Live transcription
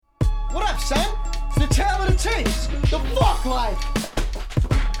What up, son? It's the Tale of the Tapes. The fuck life.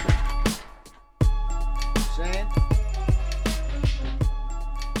 Saying?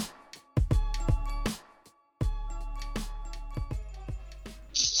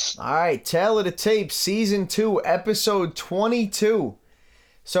 Alright, Tale of the Tapes, Season 2, Episode 22.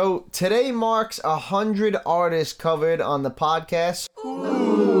 So, today marks 100 artists covered on the podcast.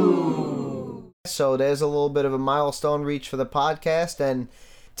 Ooh. So, there's a little bit of a milestone reach for the podcast, and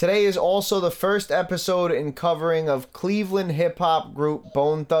today is also the first episode in covering of Cleveland hip-hop group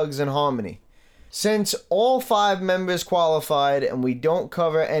Bone Thugs-n-Harmony. Since all 5 members qualified and we don't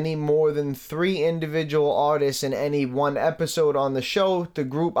cover any more than 3 individual artists in any one episode on the show, the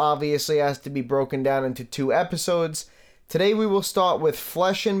group obviously has to be broken down into 2 episodes. Today we will start with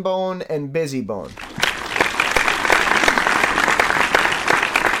Flesh and Bone and Bizzy Bone.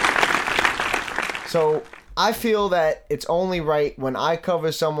 So, I feel that it's only right when I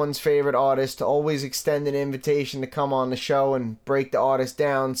cover someone's favorite artist to always extend an invitation to come on the show and break the artist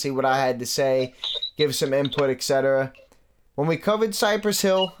down, see what I had to say, give some input, etc. When we covered Cypress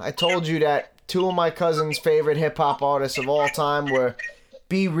Hill, I told you that 2 of my cousin's favorite hip-hop artists of all time were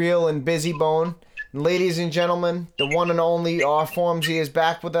Be Real and Bizzy Bone. And ladies and gentlemen, the one and only R. Formzy is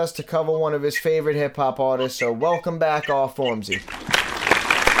back with us to cover one of his favorite hip-hop artists, so welcome back, R. Formzy.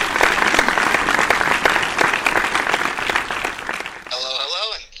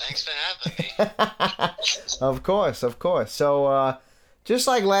 Of course. So, just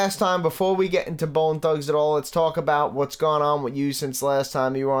like last time, before we get into Bone Thugs at all, let's talk about what's gone on with you since last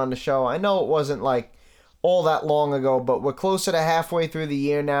time you were on the show. I know it wasn't like all that long ago, but we're closer to halfway through the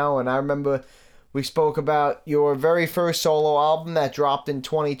year now, and I remember we spoke about your very first solo album that dropped in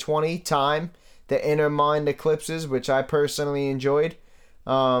 2020, Time, The Inner Mind Eclipses, which I personally enjoyed.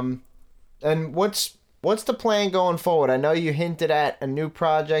 And What's the plan going forward? I know you hinted at a new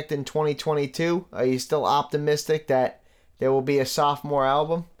project in 2022. Are you still optimistic that there will be a sophomore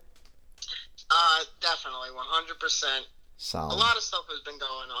album? Definitely, 100%. Solid. A lot of stuff has been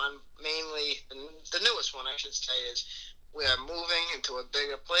going on. Mainly, the newest one, I should say, is we are moving into a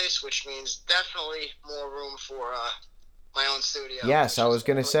bigger place, which means definitely more room for my own studio. Yes, I was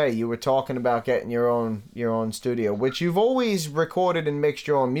going to say, you were talking about getting your own studio, which you've always recorded and mixed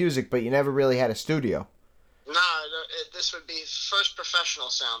your own music, but you never really had a studio. No, this would be first professional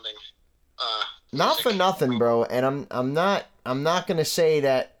sounding. Not for nothing, bro. And I'm not gonna say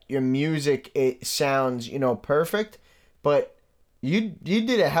that your music it sounds perfect, but you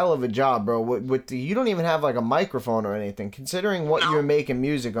did a hell of a job, bro. You don't even have like a microphone or anything. Considering what you were making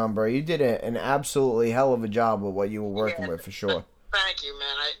music on, bro, you did an absolutely hell of a job with what you were working with for sure. Thank you, man.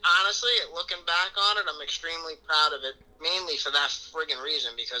 Honestly, looking back on it, I'm extremely proud of it. Mainly for that friggin'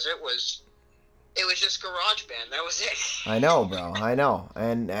 reason, because it was just GarageBand. That was it. I know, bro. I know.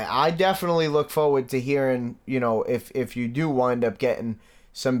 And I definitely look forward to hearing, if you do wind up getting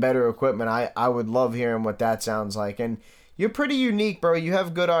some better equipment, I would love hearing what that sounds like. And you're pretty unique, bro. You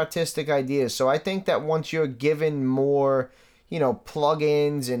have good artistic ideas. So I think that once you're given more,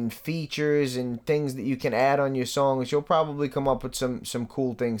 plugins and features and things that you can add on your songs, you'll probably come up with some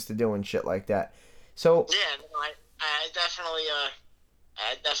cool things to do and shit like that. So yeah, no, I definitely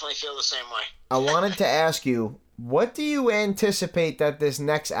feel the same way. I wanted to ask you, what do you anticipate that this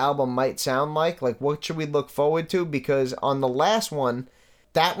next album might sound like? Like, what should we look forward to? Because on the last one,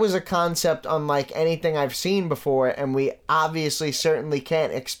 that was a concept unlike anything I've seen before, and we obviously certainly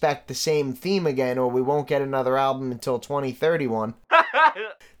can't expect the same theme again, or we won't get another album until 2031.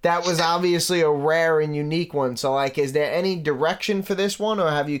 That was obviously a rare and unique one. So, like, is there any direction for this one,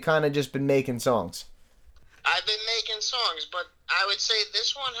 or have you kind of just been making songs? I've been making songs, but I would say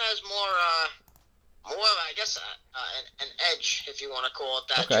this one has more I guess, an edge, if you want to call it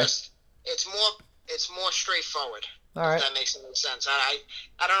that. Okay. It's more straightforward. All right. If that makes any sense. I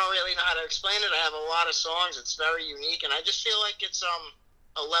don't really know how to explain it. I have a lot of songs. It's very unique, and I just feel like it's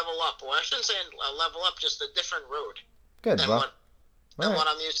a level up, or I shouldn't say a level up, just a different road. Good, than bro. What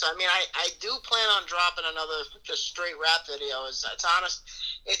I'm used to. I mean, I do plan on dropping another just straight rap video. It's honest.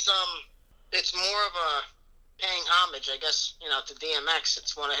 It's more of a paying homage, I guess, to DMX.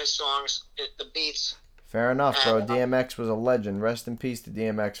 It's one of his songs, the beats. Fair enough, bro. DMX was a legend. Rest in peace to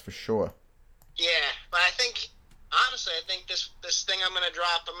DMX for sure. Yeah, but honestly, I think this thing I'm going to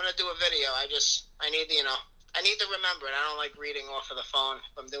drop, I'm going to do a video. I need to remember it. I don't like reading off of the phone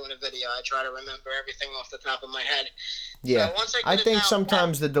if I'm doing a video. I try to remember everything off the top of my head. Yeah, so once I think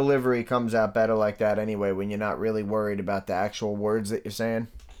sometimes the delivery comes out better like that anyway, when you're not really worried about the actual words that you're saying.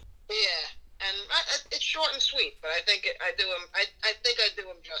 Yeah, and it's short and sweet, but I think I think I do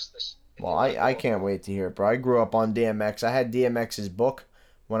him justice. Well, I can't wait to hear it, bro. I grew up on DMX. I had DMX's book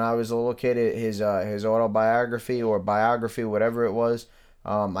when I was a little kid. His autobiography or biography, whatever it was.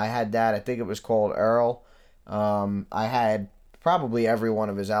 I had that. I think it was called Earl. I had probably every one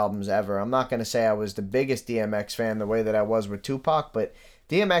of his albums ever. I'm not gonna say I was the biggest DMX fan the way that I was with Tupac, but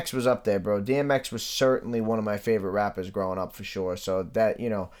DMX was up there, bro. DMX was certainly one of my favorite rappers growing up for sure. So that,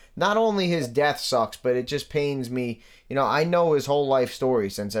 not only his death sucks, but it just pains me. I know his whole life story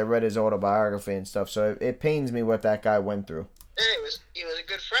since I read his autobiography and stuff. So it pains me what that guy went through. Yeah, he was a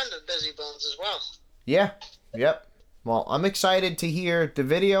good friend of Busy Bones as well. Yeah. Yep. Well, I'm excited to hear the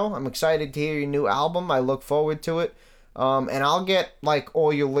video. I'm excited to hear your new album. I look forward to it. And I'll get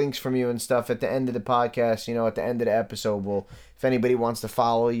all your links from you and stuff at the end of the podcast. At the end of the episode, if anybody wants to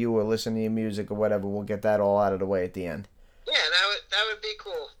follow you or listen to your music or whatever, we'll get that all out of the way at the end. Yeah, that would be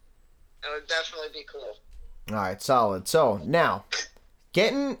cool. That would definitely be cool. All right, solid. So now,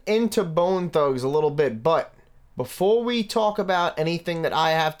 getting into Bone Thugs a little bit, but before we talk about anything that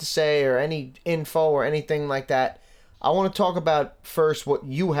I have to say or any info or anything like that, I want to talk about first what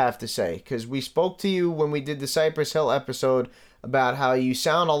you have to say, because we spoke to you when we did the Cypress Hill episode about how you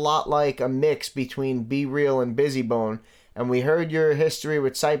sound a lot like a mix between Be Real and Busy Bone, and we heard your history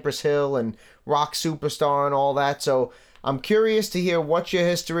with Cypress Hill and Rock Superstar and all that, so I'm curious to hear what's your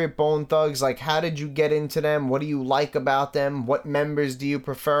history at Bone Thugs, how did you get into them, what do you like about them, what members do you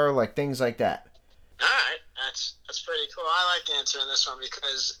prefer, things like that. Alright, that's pretty cool. I like answering this one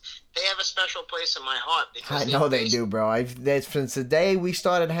because they have a special place in my heart. Because I know they do, bro. Since the day we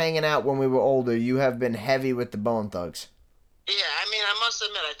started hanging out when we were older, you have been heavy with the Bone Thugs. Yeah, I must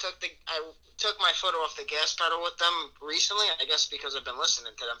admit, I took my foot off the gas pedal with them recently. I guess because I've been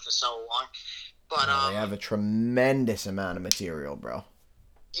listening to them for so long. But they have a tremendous amount of material, bro.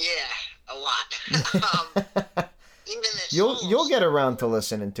 Yeah, a lot. Even you'll get around to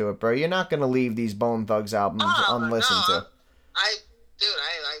listening to it, bro. You're not gonna leave these Bone Thugs albums unlistened to.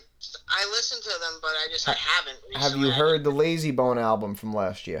 I listen to them, but I haven't recently. Have you heard the Lazy Bone album from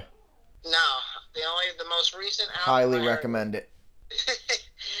last year? No, the most recent album. Highly recommend it.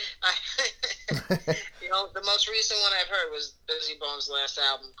 The most recent one I've heard was Busy Bone's last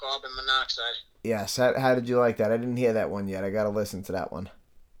album, Carbon Monoxide. Yes, how did you like that? I didn't hear that one yet. I gotta listen to that one.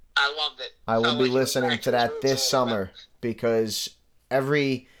 I loved it. I will be listening to that this summer because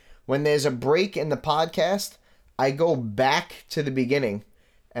when there's a break in the podcast, I go back to the beginning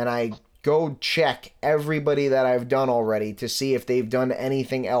and I go check everybody that I've done already to see if they've done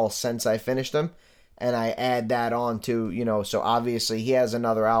anything else since I finished them, and I add that on to, so obviously he has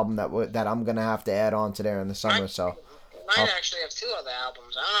another album that I'm going to have to add on to there in the summer, so. Might actually have 2 other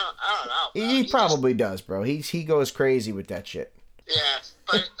albums. I don't know. He probably does, bro. He goes crazy with that shit. Yeah,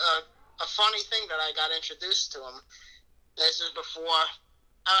 but a funny thing that I got introduced to him, this is before,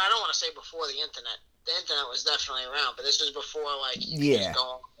 I don't want to say before the internet. The internet was definitely around, but this was before, you just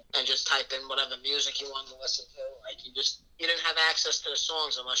go and just type in whatever music you wanted to listen to. You didn't have access to the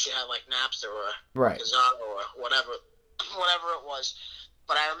songs unless you had, Napster or Gazzaro or whatever it was.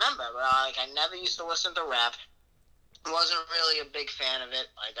 But I remember, I never used to listen to rap. Wasn't really a big fan of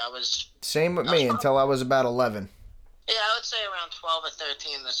it. I was... Same with me until I was about 11. Yeah, I would say around 12 or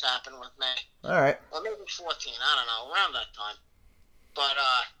 13 this happened with me. All right. Or maybe 14, I don't know, around that time. But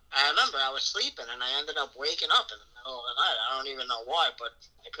I remember I was sleeping, and I ended up waking up in the middle of the night. I don't even know why, but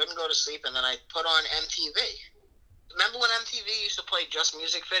I couldn't go to sleep, and then I put on MTV. Remember when MTV used to play just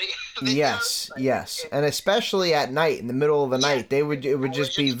music videos? Yes. And especially at night, in the middle of the night, it would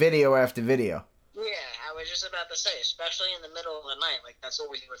just be video after video. Yeah, I was just about to say, especially in the middle of the night, that's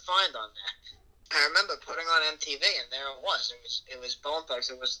all you would find on there. I remember putting on MTV, and there it was. It was Bone Thugs.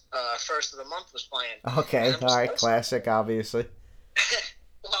 It was First of the Month was playing. Okay, all right, classic, obviously.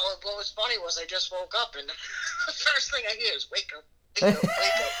 Well, what was funny was I just woke up, and the first thing I hear is wake up.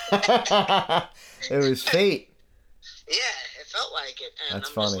 It was fate. Yeah, it felt like it. And That's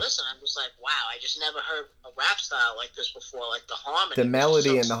I'm funny. just listening. I'm just like, wow, I just never heard a rap style like this before. The harmony. The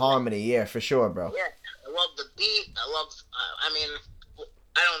melody and the harmony, yeah, for sure, bro. Yeah, I love the beat.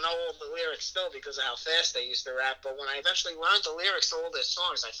 I don't know all the lyrics still because of how fast they used to rap, but when I eventually learned the lyrics to all their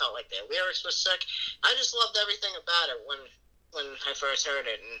songs, I felt like their lyrics were sick. I just loved everything about it when I first heard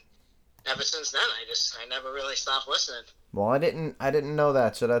it, and ever since then, I never really stopped listening. Well, I didn't know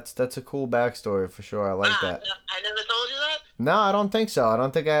that, so that's a cool backstory for sure. I like that. I never told you that? No, I don't think so. I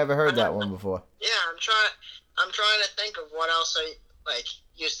don't think I ever heard that one before. Yeah, I'm trying to think of what else I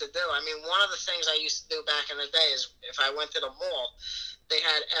used to do. One of the things I used to do back in the day is if I went to the mall, they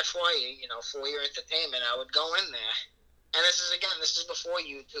had FYE, for your entertainment. I would go in there, and this is before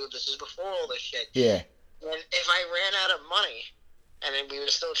YouTube. This is before all this shit. Yeah. And if I ran out of money, and then we were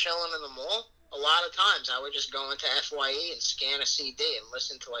still chilling in the mall, a lot of times I would just go into FYE and scan a CD and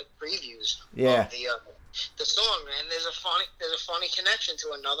listen to like previews Yeah. of the song. And there's a funny connection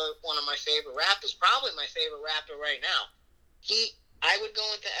to another one of my favorite rappers, probably my favorite rapper right now. I would go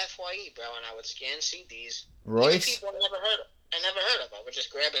into FYE, bro, and I would scan CDs. Royce? Even people I never heard of. I would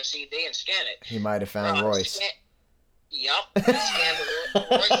just grab a CD and scan it. He might have found Royce. Yup. I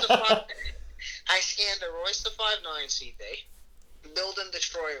scanned the Royce the 5'9" CD. Build and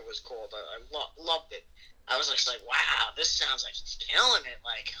Destroyer was called. I loved it. I was just like, wow, this sounds like he's killing it.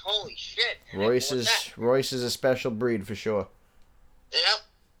 Like, holy shit. And Royce is a special breed for sure. Yep.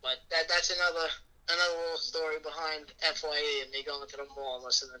 But that's another little story behind FYE and me going to the mall and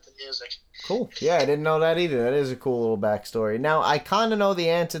listening to music. Cool. Yeah, I didn't know that either. That is a cool little backstory. Now, I kind of know the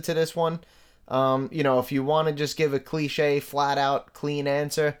answer to this one. If you want to just give a cliche, flat out, clean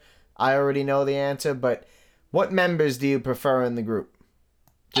answer, I already know the answer, but what members do you prefer in the group?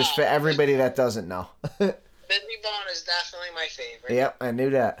 Just for everybody that doesn't know. Busy Bone is definitely my favorite. Yep, I knew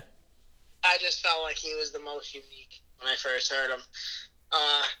that. I just felt like he was the most unique when I first heard him.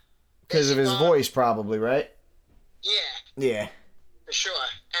 Because of his voice, probably, right? Yeah. Yeah. For sure.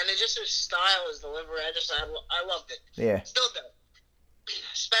 And it's just his style, his delivery. I loved it. Yeah. Still do.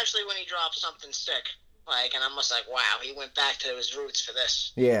 Especially when he dropped something sick. Like, and I'm just like, wow, he went back to his roots for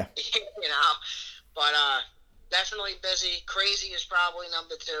this. Yeah. But definitely Busy. Crazy is probably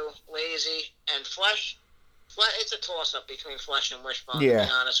number 2. Lazy. And Flesh, it's a toss-up between Flesh and Wishbone, yeah. to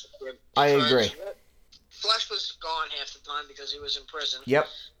be honest with you. I agree. Flesh was gone half the time because he was in prison. Yep.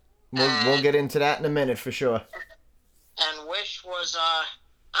 We'll get into that in a minute for sure. And Wish was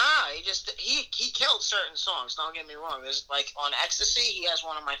he killed certain songs, don't get me wrong. There's like on Ecstasy, he has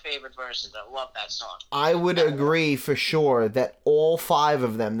one of my favorite verses. I love that song. I would agree for sure that all 5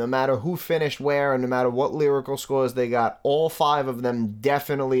 of them, no matter who finished where and no matter what lyrical scores they got, all 5 of them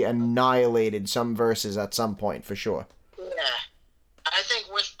definitely annihilated some verses at some point for sure. Yeah. I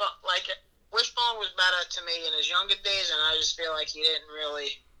think Wishbone was better to me in his younger days, and I just feel like he didn't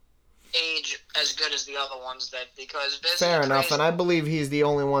really age as good as the other ones because Busy. Fair enough, and I believe he's the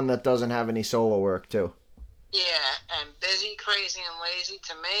only one that doesn't have any solo work too. Yeah, and Busy, Crazy, and Lazy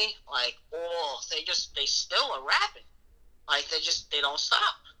to me, like, they still are rapping. Like they don't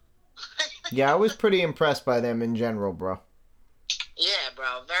stop. Yeah, I was pretty impressed by them in general, bro. Yeah,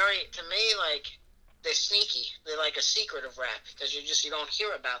 bro. To me, like, they're sneaky. They're like a secret of rap because you don't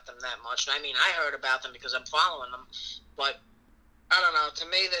hear about them that much. I mean, I heard about them because I'm following them, but I don't know. To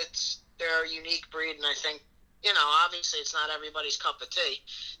me, they're a unique breed, and I think, obviously it's not everybody's cup of tea.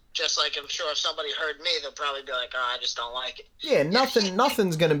 Just like I'm sure if somebody heard me, they'll probably be like, "Oh, I just don't like it." Yeah,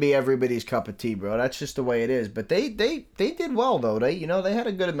 nothing's gonna be everybody's cup of tea, bro. That's just the way it is. But they did well though. They had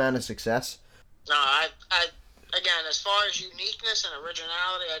a good amount of success. No, I again, as far as uniqueness and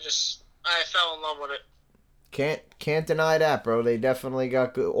originality, I fell in love with it. Can't deny that, bro. They definitely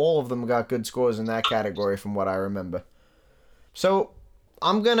got good. All of them got good scores in that category, from what I remember. So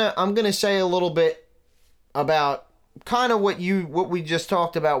I'm gonna say a little bit about kind of what we just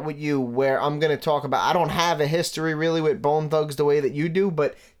talked about with you, where I'm gonna talk about. I don't have a history really with Bone Thugs the way that you do,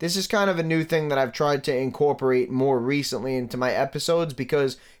 but this is kind of a new thing that I've tried to incorporate more recently into my episodes,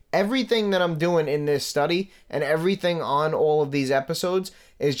 because everything that I'm doing in this study and everything on all of these episodes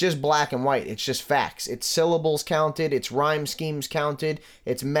is just black and white. It's just facts. It's syllables counted, it's rhyme schemes counted,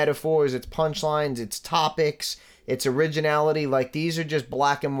 it's metaphors, it's punchlines, it's topics, it's originality. Like, these are just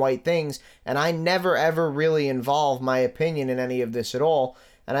black and white things, and I never ever really involve my opinion in any of this at all.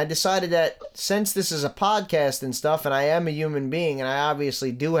 And I decided that since this is a podcast and stuff, and I am a human being, and I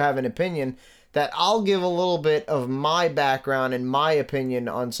obviously do have an opinion, that I'll give a little bit of my background and my opinion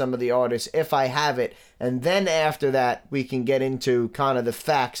on some of the artists if I have it, and then after that we can get into kind of the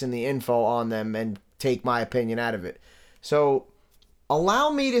facts and the info on them and take my opinion out of it. So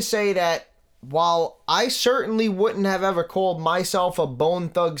allow me to say that while I certainly wouldn't have ever called myself a Bone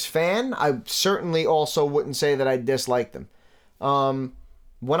Thugs fan, I certainly also wouldn't say that I dislike them.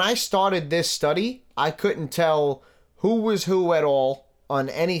 When I started this study, I couldn't tell who was who at all on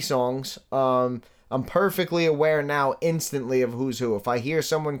any songs. I'm perfectly aware now instantly of who's who. If I hear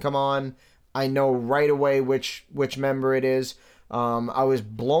someone come on, I know right away which member it is. I was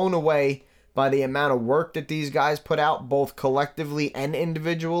blown away by the amount of work that these guys put out, both collectively and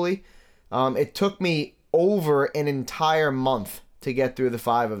individually. It took me over an entire month to get through the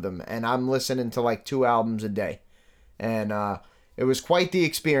 5 of them, and I'm listening to like 2 albums a day. And it was quite the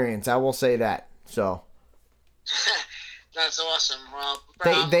experience, I will say that. So that's awesome.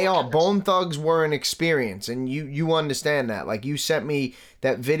 Well, they are. Bone Thugs were an experience, and you understand that. Like, you sent me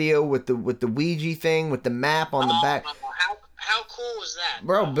that video with the Ouija thing, with the map on the back. How cool was that,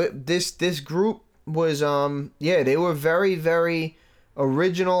 bro? But this group was they were very, very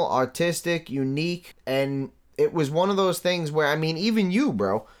original, artistic, unique, and it was one of those things where, I mean, even you,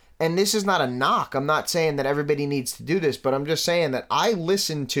 bro, and this is not a knock. I'm not saying that everybody needs to do this, but I'm just saying that I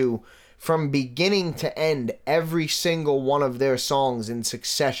listened to from beginning to end every single one of their songs in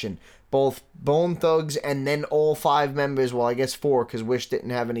succession, both Bone Thugs and then all 5 members. Well, I guess 4 because Wish didn't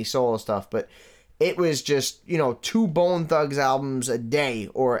have any solo stuff, but it was just, 2 Bone Thugs albums a day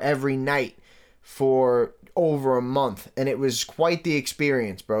or every night for over a month, and it was quite the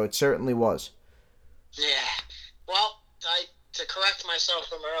experience, bro. It certainly was. Yeah. Well, to correct myself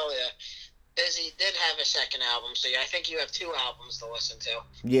from earlier, Busy did have a second album, so I think you have 2 albums to listen to.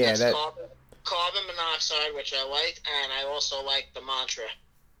 Yeah, That's Carbon Monoxide, which I liked, and I also liked The Mantra,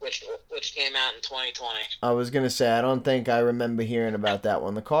 which came out in 2020. I was going to say, I don't think I remember hearing about that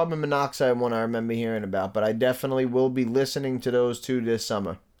one. The Carbon Monoxide one I remember hearing about, but I definitely will be listening to those 2 this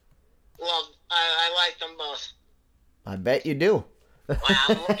summer. Well, I like them both. I bet you do. Wow,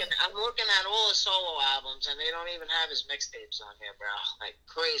 I'm looking at all his solo albums, and they don't even have his mixtapes on here, bro. Like,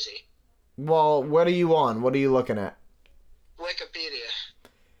 crazy. Well, what are you on? What are you looking at? Wikipedia.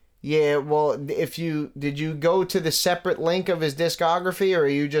 Yeah, well, did you go to the separate link of his discography, or are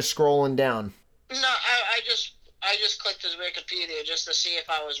you just scrolling down? No, I just clicked his Wikipedia just to see if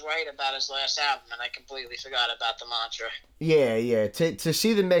I was right about his last album, and I completely forgot about The Mantra. Yeah. To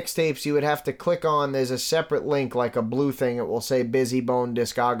see the mixtapes, you would have to click on, there's a separate link, like a blue thing, it will say Busy Bone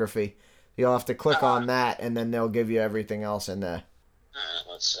Discography. You'll have to click on that, and then they'll give you everything else in there.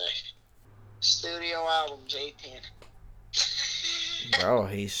 Let's see. Studio albums, 18. Bro,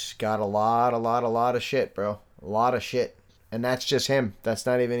 he's got a lot of shit, bro. A lot of shit. And that's just him. That's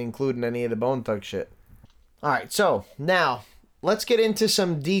not even including any of the Bone Thug shit. Alright, so now let's get into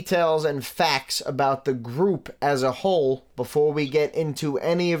some details and facts about the group as a whole before we get into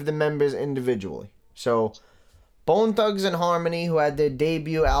any of the members individually. So, Bone Thugs and Harmony, who had their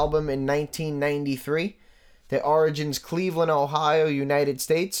debut album in 1993. Their origins Cleveland, Ohio, United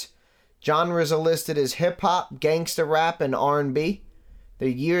States. Genres are listed as hip-hop, gangster rap, and R&B. Their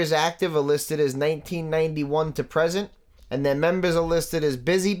years active are listed as 1991 to present. And their members are listed as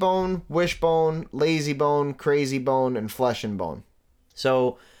Busy Bone, Wishbone, Lazy Bone, Crazy Bone, and Flesh and Bone.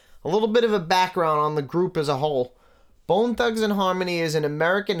 So, a little bit of a background on the group as a whole. Bone Thugs and Harmony is an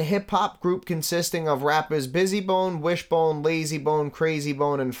American hip-hop group consisting of rappers Busy Bone, Wishbone, Lazy Bone, Crazy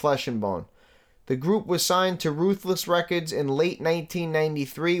Bone, and Flesh and Bone. The group was signed to Ruthless Records in late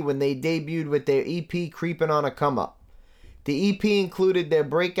 1993 when they debuted with their EP Creepin' on a Come Up. The EP included their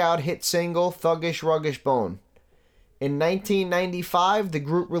breakout hit single Thuggish Ruggish Bone. In 1995, the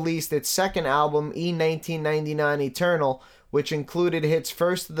group released its second album, E1999 Eternal, which included hits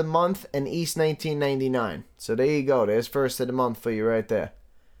First of the Month and East 1999. So there you go, there's First of the Month for you right there.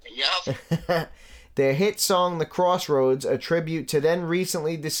 Yup. Their hit song, The Crossroads, a tribute to then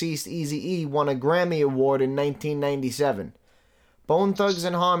recently deceased Eazy-E, won a Grammy Award in 1997. Bone Thugs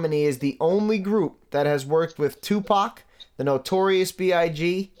and Harmony is the only group that has worked with Tupac, the Notorious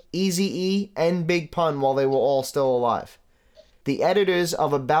B.I.G., Eazy-E, and Big Pun while they were all still alive. The editors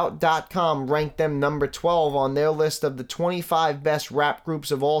of About.com ranked them number 12 on their list of the 25 best rap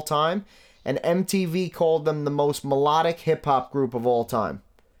groups of all time, and MTV called them the most melodic hip-hop group of all time.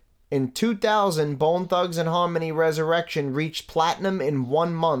 In 2000, Bone Thugs and Harmony Resurrection reached platinum in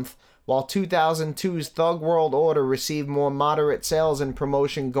 1 month, while 2002's Thug World Order received more moderate sales and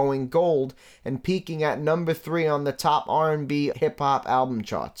promotion, going gold and peaking at number 3 on the top R&B hip-hop album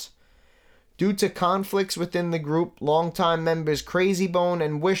charts. Due to conflicts within the group, longtime members Crazy Bone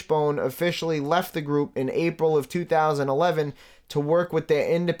and Wishbone officially left the group in April of 2011 to work with their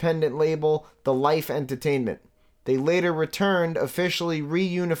independent label, The Life Entertainment. They later returned, officially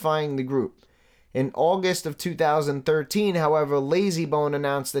reunifying the group. In August of 2013, however, Lazy Bone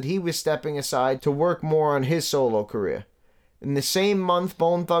announced that he was stepping aside to work more on his solo career. In the same month,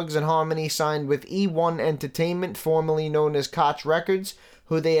 Bone Thugs and Harmony signed with E1 Entertainment, formerly known as Koch Records,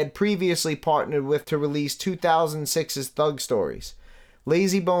 who they had previously partnered with to release 2006's Thug Stories.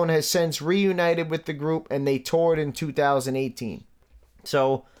 Lazy Bone has since reunited with the group, and they toured in 2018.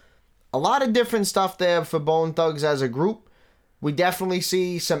 So, a lot of different stuff there for Bone Thugs as a group. We definitely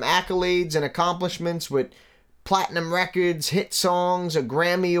see some accolades and accomplishments with platinum records, hit songs, a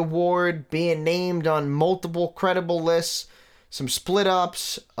Grammy Award, being named on multiple credible lists, some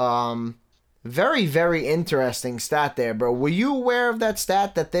split-ups. Very, very interesting stat there, bro. Were you aware of that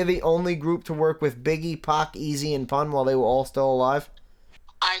stat, that they're the only group to work with Biggie, Pac, Eazy, and Pun while they were all still alive?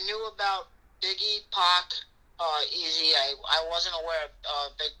 I knew about Biggie, Pac, Easy. I wasn't aware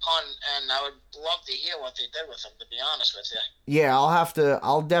of Big Pun, and I would love to hear what they did with him, to be honest with you. Yeah,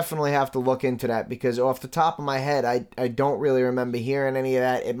 I'll definitely have to look into that because off the top of my head, I don't really remember hearing any of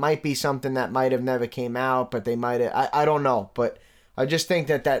that. It might be something that might have never came out, but they might have, I don't know. But I just think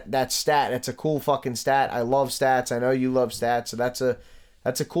that stat, it's a cool fucking stat. I love stats. I know you love stats, so that's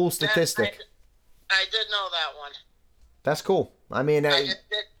a cool statistic. I did know that one. That's cool. I mean, I just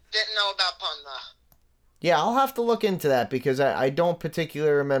didn't know about Pun, though. yeah, I'll have to look into that because I don't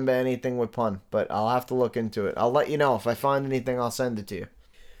particularly remember anything with Pun, but I'll have to look into it. I'll let you know if I find anything. I'll send it to you.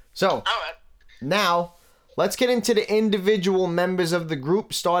 So, All right. now let's get into the individual members of the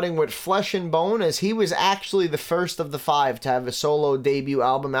group, starting with Flesh and Bone, as he was actually the first of the 5 to have a solo debut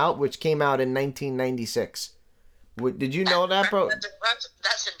album out, which came out in 1996. Did you know that, bro? That's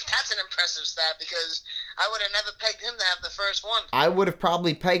an impressive stat because I would have never pegged him to have the first one. I would have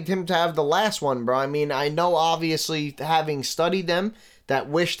probably pegged him to have the last one, bro. I mean, I know obviously having studied them that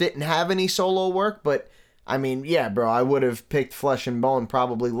Wish didn't have any solo work, but I mean, yeah, bro, I would have picked Flesh and Bone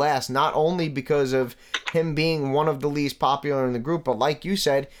probably last, not only because of him being one of the least popular in the group, but like you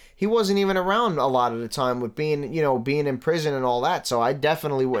said, he wasn't even around a lot of the time with being in prison and all that, so I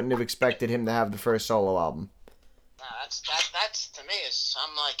definitely wouldn't have expected him to have the first solo album. That's to me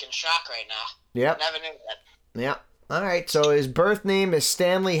I'm like in shock right now. Yep. Never knew that. Yeah. All right. So his birth name is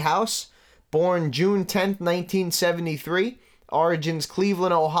Stanley House. Born June 10th, 1973. Origins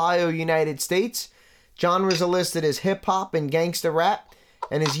Cleveland, Ohio, United States. Genres are listed as hip hop and gangster rap,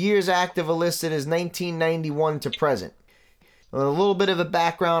 and his years active are listed as 1991 to present. A little bit of a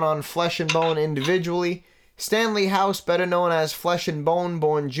background on Flesh and Bone individually. Stanley House, better known as Flesh and Bone,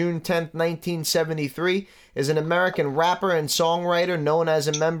 born June 10th, 1973, is an American rapper and songwriter known as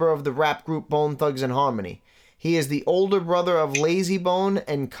a member of the rap group Bone Thugs and Harmony. He is the older brother of Lazy Bone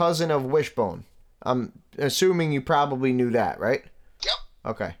and cousin of Wishbone. I'm assuming you probably knew that, right? Yep.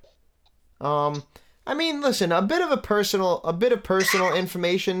 Okay. I mean, listen, a bit of personal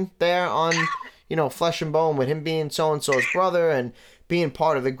information there on, Flesh and Bone with him being so-and-so's brother and being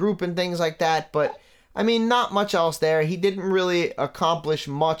part of the group and things like that, but I mean, not much else there. He didn't really accomplish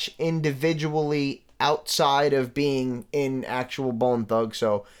much individually outside of being in actual Bone Thugs,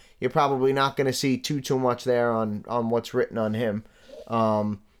 so you're probably not going to see too much there on what's written on him.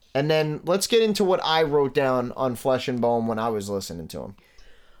 And then let's get into what I wrote down on Flesh and Bone when I was listening to him.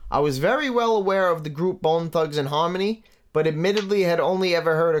 I was very well aware of the group Bone Thugs and Harmony, but admittedly had only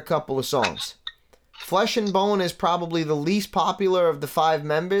ever heard a couple of songs. Flesh and Bone is probably the least popular of the 5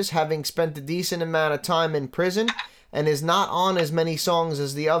 members, having spent a decent amount of time in prison, and is not on as many songs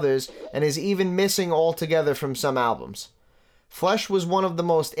as the others, and is even missing altogether from some albums. Flesh was one of the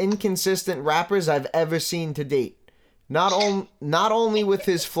most inconsistent rappers I've ever seen to date. Not only with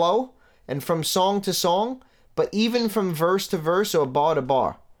his flow, and from song to song, but even from verse to verse or bar to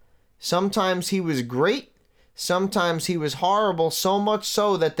bar. Sometimes he was great, sometimes he was horrible, so much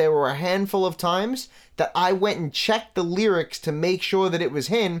so that there were a handful of times that I went and checked the lyrics to make sure that it was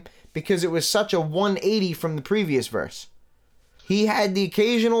him because it was such a 180 from the previous verse. He had the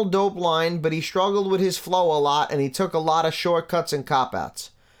occasional dope line, but he struggled with his flow a lot and he took a lot of shortcuts and cop-outs.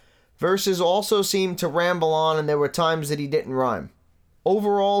 Verses also seemed to ramble on and there were times that he didn't rhyme.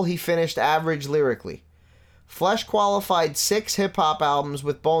 Overall, he finished average lyrically. Flesh qualified 6 hip-hop albums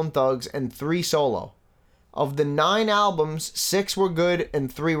with Bone Thugs and 3 solo. Of the 9 albums, 6 were good and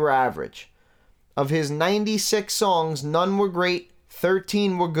 3 were average. Of his 96 songs, none were great,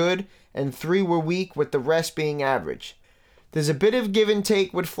 13 were good, and 3 were weak, with the rest being average. There's a bit of give and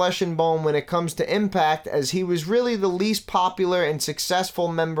take with Flesh and Bone when it comes to impact, as he was really the least popular and successful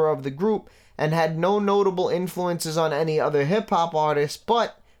member of the group and had no notable influences on any other hip-hop artists,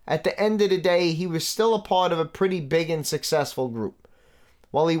 but at the end of the day, he was still a part of a pretty big and successful group.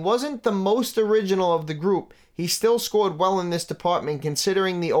 While he wasn't the most original of the group, he still scored well in this department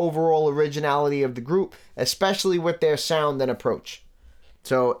considering the overall originality of the group, especially with their sound and approach.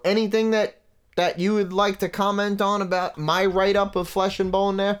 So, anything that you would like to comment on about my write-up of Flesh and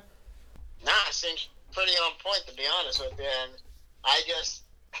Bone there? Nah, it seems pretty on point, to be honest with you, and I just,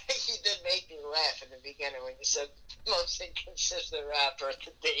 you did make me laugh in the beginning when you said most inconsistent rapper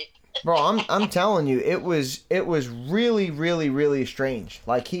to date. Bro, I'm telling you, it was really, really, really strange.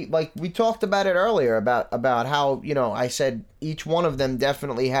 Like we talked about it earlier about how, I said each one of them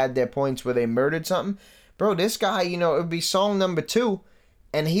definitely had their points where they murdered something. Bro, this guy, it would be song number 2,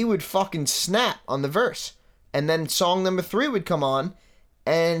 and he would fucking snap on the verse. And then song number 3 would come on,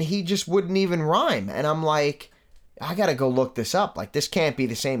 and he just wouldn't even rhyme. And I'm like, I gotta go look this up. Like, this can't be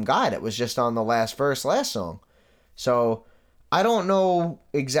the same guy that was just on the last verse last song. So, I don't know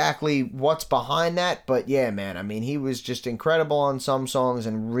exactly what's behind that, but yeah, man. I mean, he was just incredible on some songs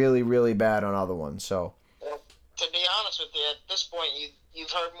and really, really bad on other ones. So, to be honest with you, at this point,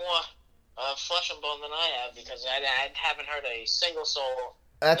 you've heard more Flesh and Bone than I have, because I haven't heard a single solo.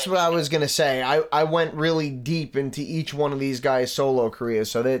 that's what I was going to say. I went really deep into each one of these guys' solo careers,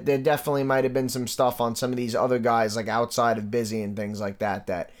 so there definitely might have been some stuff on some of these other guys, like outside of Busy and things like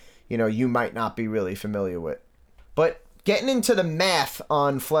that, you might not be really familiar with. But getting into the math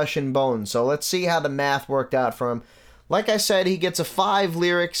on Flesh and Bone, so let's see how the math worked out for him. Like I said, he gets a 5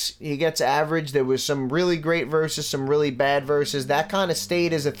 lyrics. He gets average. There was some really great verses, some really bad verses. That kind of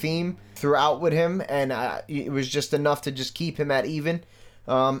stayed as a theme throughout with him, and it was just enough to just keep him at even.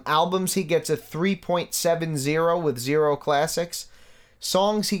 Albums, he gets a 3.70 with 0 classics.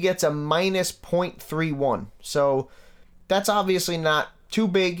 Songs, he gets a minus 0.31. So that's obviously not too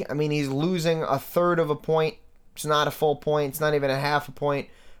big. I mean, he's losing a third of a point. It's not a full point. It's not even a half a point.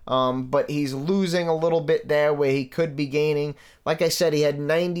 But he's losing a little bit there where he could be gaining. Like I said, he had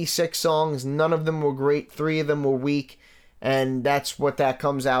 96 songs. None of them were great. 3 of them were weak. And that's what that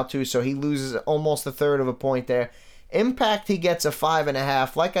comes out to. So he loses almost a third of a point there. Impact, he gets a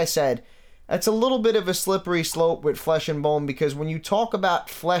 5.5. Like I said, that's a little bit of a slippery slope with Flesh and Bone, because when you talk about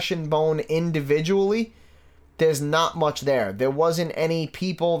Flesh and Bone individually, there's not much there. There wasn't any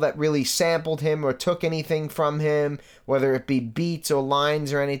people that really sampled him or took anything from him, whether it be beats or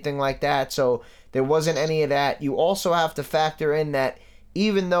lines or anything like that. So there wasn't any of that. You also have to factor in that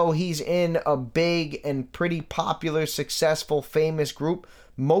even though he's in a big and pretty popular, successful, famous group,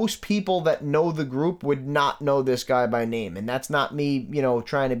 most people that know the group would not know this guy by name. And that's not me,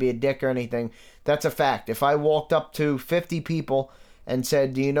 trying to be a dick or anything. That's a fact. If I walked up to 50 people and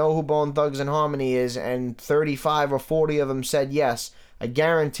said, do you know who Bone Thugs-n-Harmony is? And 35 or 40 of them said yes, I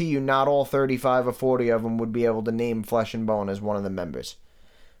guarantee you not all 35 or 40 of them would be able to name Flesh and Bone as one of the members.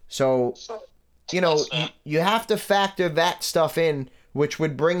 So, you have to factor that stuff in, which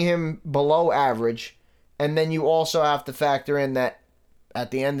would bring him below average. And then you also have to factor in that at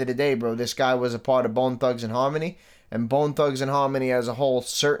the end of the day, bro, this guy was a part of Bone Thugs-n-Harmony, and Bone Thugs-n-Harmony as a whole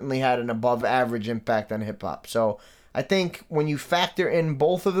certainly had an above average impact on hip-hop. So I think when you factor in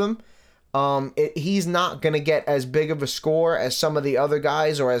both of them, he's not going to get as big of a score as some of the other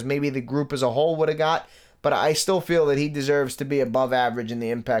guys, or as maybe the group as a whole would have got, but I still feel that he deserves to be above average in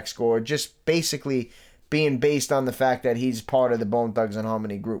the impact score, just basically being based on the fact that he's part of the Bone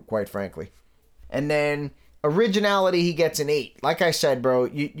Thugs-n-Harmony group, quite frankly. And then originality, he gets an 8. Like I said, bro,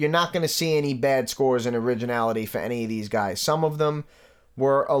 you're not going to see any bad scores in originality for any of these guys. Some of them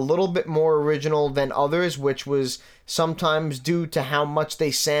were a little bit more original than others, which was sometimes due to how much they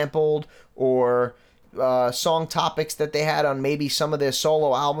sampled or song topics that they had on maybe some of their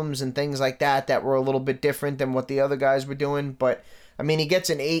solo albums and things like that were a little bit different than what the other guys were doing. But, I mean, he gets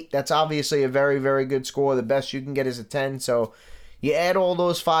an 8. That's obviously a very, very good score. The best you can get is a 10. So you add all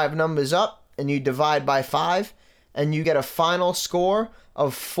those 5 numbers up, and you divide by 5, and you get a final score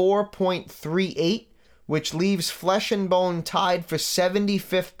of 4.38, which leaves Flesh and Bone tied for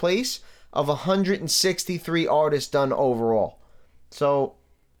 75th place of 163 artists done overall. So,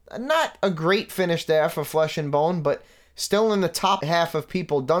 not a great finish there for Flesh and Bone, but still in the top half of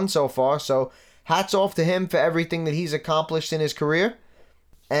people done so far, so hats off to him for everything that he's accomplished in his career.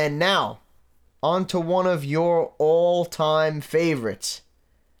 And now, on to one of your all-time favorites.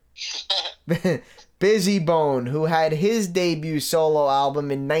 Busy Bone, who had his debut solo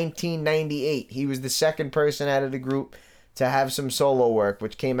album in 1998. He was the second person out of the group to have some solo work,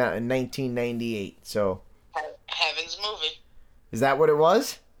 which came out in 1998. So, Heaven's Movie. Is that what it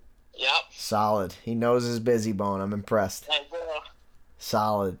was? Yep. Solid. He knows his Busy Bone. I'm impressed.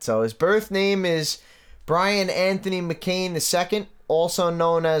 Solid. So his birth name is Brian Anthony McCain II, also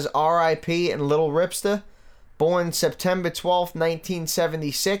known as R.I.P. and Little Ripster. Born September 12,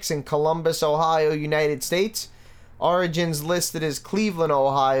 1976 in Columbus, Ohio, United States. Origins listed as Cleveland,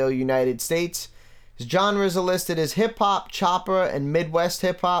 Ohio, United States. His genres are listed as hip-hop, chopper, and Midwest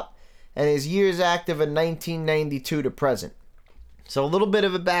hip-hop. And his years active in 1992 to present. So a little bit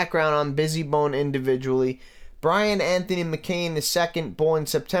of a background on Busy Bone individually. Brian Anthony McCain II, born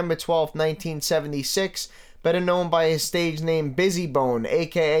September 12, 1976, better known by his stage name Busy Bone,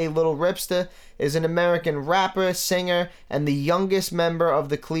 aka Little Ripster, is an American rapper, singer, and the youngest member of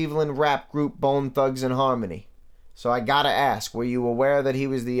the Cleveland rap group Bone Thugs-n-Harmony. So I gotta ask, were you aware that he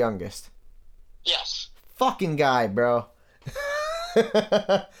was the youngest? Yes. Fucking guy, bro.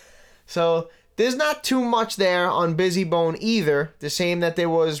 So there's not too much there on Busy Bone either, the same that there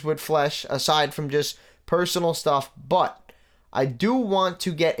was with Flesh, aside from just personal stuff, but I do want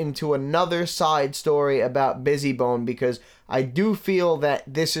to get into another side story about Busy Bone because I do feel that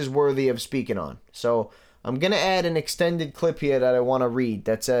this is worthy of speaking on. So I'm going to add an extended clip here that I want to read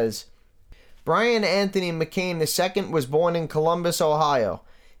that says, Brian Anthony McCain II was born in Columbus, Ohio.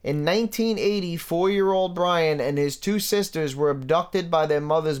 In 1980, 4-year-old Brian and his two sisters were abducted by their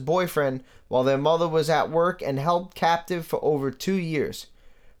mother's boyfriend while their mother was at work and held captive for over 2 years.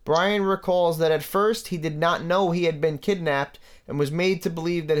 Brian recalls that at first he did not know he had been kidnapped and was made to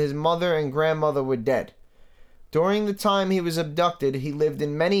believe that his mother and grandmother were dead. During the time he was abducted, he lived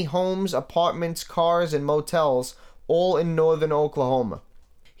in many homes, apartments, cars, and motels, all in northern Oklahoma.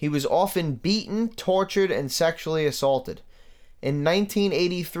 He was often beaten, tortured, and sexually assaulted. In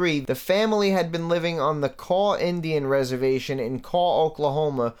 1983, the family had been living on the Kaw Indian Reservation in Kaw,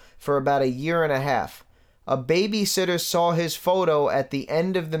 Oklahoma for about a year and a half. A babysitter saw his photo at the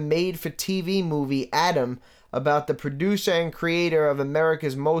end of the made-for-TV movie Adam about the producer and creator of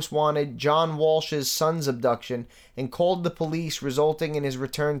America's Most Wanted, John Walsh's son's abduction, and called the police, resulting in his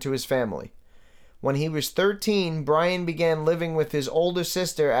return to his family. When he was 13, Brian began living with his older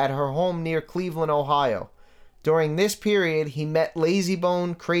sister at her home near Cleveland, Ohio. During this period, he met Lazy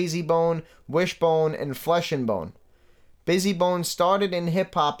Bone, Crazy Bone, Wishbone, and Flesh and Bone. Busy Bone started in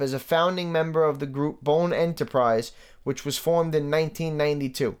hip-hop as a founding member of the group Bone Enterprise, which was formed in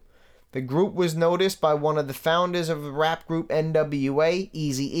 1992. The group was noticed by one of the founders of the rap group NWA,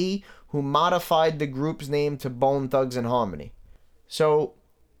 Eazy-E, who modified the group's name to Bone Thugs-n-Harmony. So,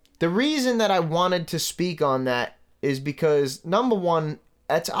 the reason that I wanted to speak on that is because, number one,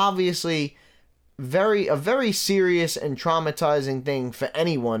 that's obviously a very serious and traumatizing thing for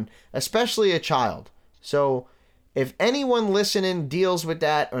anyone, especially a child. So, if anyone listening deals with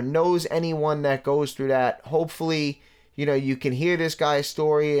that or knows anyone that goes through that, hopefully, you can hear this guy's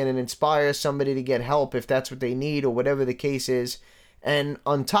story and it inspires somebody to get help if that's what they need or whatever the case is. And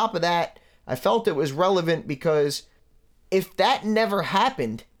on top of that, I felt it was relevant because if that never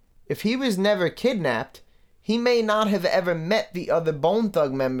happened, if he was never kidnapped, he may not have ever met the other Bone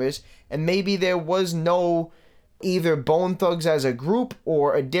Thug members, and maybe there was no either Bone Thugs as a group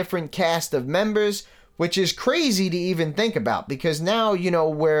or a different cast of members, which is crazy to even think about because now,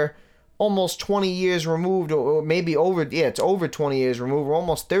 we're almost 20 years removed, or maybe it's over 20 years removed. We're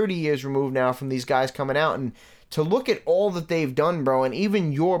almost 30 years removed now from these guys coming out, and to look at all that they've done, bro, and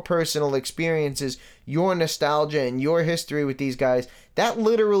even your personal experiences, your nostalgia, and your history with these guys, that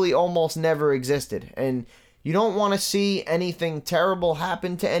literally almost never existed. And you don't want to see anything terrible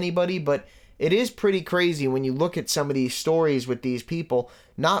happen to anybody, but it is pretty crazy when you look at some of these stories with these people,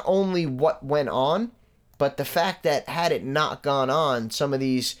 not only what went on, but the fact that had it not gone on, some of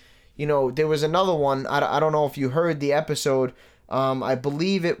these, there was another one, I don't know if you heard the episode, I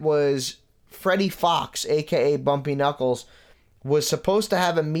believe it was Freddie Fox, aka Bumpy Knuckles, was supposed to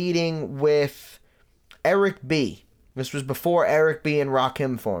have a meeting with Eric B. This was before Eric B. and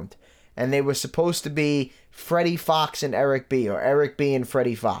Rakim formed. And they were supposed to be Freddie Fox and Eric B. or Eric B. and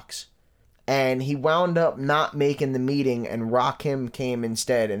Freddie Fox. And he wound up not making the meeting, and Rakim came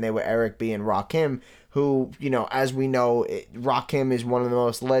instead, and they were Eric B. and Rakim, who, as we know, Rakim is one of the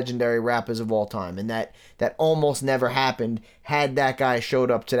most legendary rappers of all time, and that almost never happened had that guy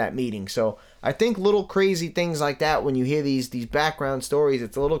showed up to that meeting. So I think little crazy things like that, when you hear these background stories,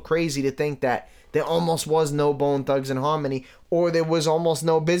 it's a little crazy to think that there almost was no Bone Thugs-n-Harmony, or there was almost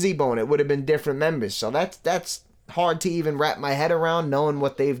no Busy Bone. It would have been different members. So that's hard to even wrap my head around, knowing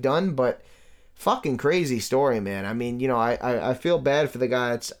what they've done, but fucking crazy story, man. I mean, I feel bad for the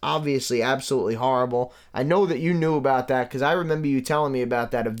guy. It's obviously absolutely horrible. I know that you knew about that because I remember you telling me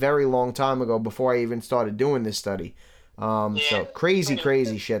about that a very long time ago before I even started doing this study. So crazy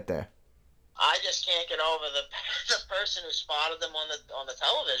shit there. I just can't get over the person who spotted them on the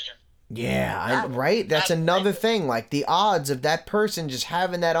television. Yeah, right? That's another thing. Like, the odds of that person just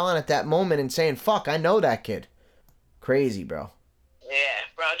having that on at that moment and saying, fuck, I know that kid. Crazy, bro. Yeah,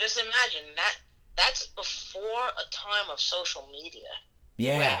 bro, just imagine that's before a time of social media.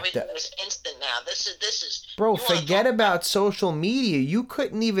 Yeah. Everything is instant now. This is bro, forget about social media. You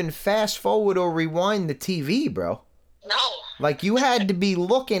couldn't even fast forward or rewind the TV, bro. No. Like, you had to be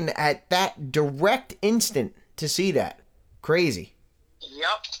looking at that direct instant to see that. Crazy.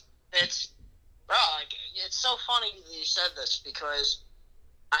 Yep. It's so funny that you said this because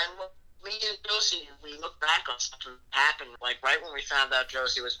me and Josie, we look back on something that happened, like right when we found out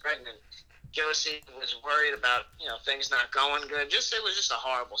Josie was pregnant. Josie was worried about, things not going good. It was just a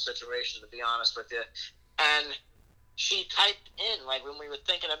horrible situation, to be honest with you. And she typed in, like, when we were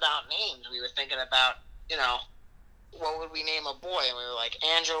thinking about names, we were thinking about, what would we name a boy? And we were like,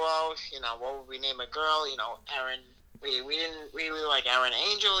 Angelo, what would we name a girl? Erin we were like Aaron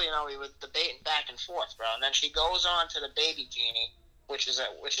Angel, we were debating back and forth, bro. And then she goes on to the Baby Genie, which is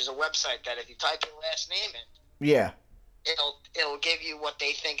a website that if you type your last name in, Yeah. it'll give you what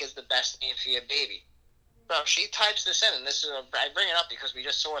they think is the best name for your baby. Bro, she types this in, and I bring it up because we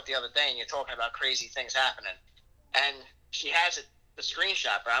just saw it the other day, and you're talking about crazy things happening. And she has the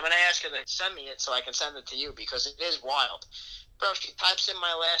screenshot, bro. I'm going to ask her to send me it so I can send it to you because it is wild. Bro, she types in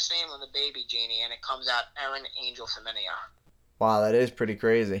my last name on the Baby Genie, and it comes out Aaron Angel Feminio. Wow, that is pretty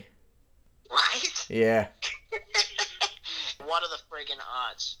crazy. Right? Yeah. What are the friggin'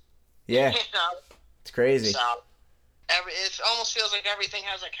 odds? Yeah. It's crazy. So, it almost feels like everything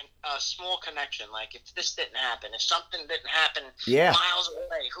has a small connection. Like, if this didn't happen, if something didn't happen miles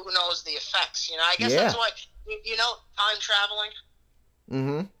away, who knows the effects? I guess that's why, time traveling.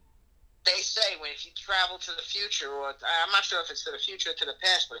 Mm-hmm. They say if you travel to the future, or I'm not sure if it's to the future or to the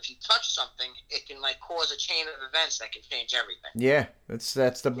past, but if you touch something, it can cause a chain of events that can change everything. Yeah,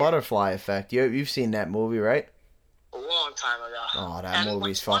 that's the butterfly effect. You've seen that movie, right? A long time ago. Oh, that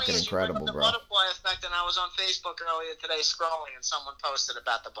movie's fucking incredible, bro. The butterfly effect, and I was on Facebook earlier today scrolling, and someone posted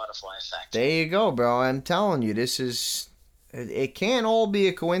about the butterfly effect. There you go, bro. I'm telling you, it can't all be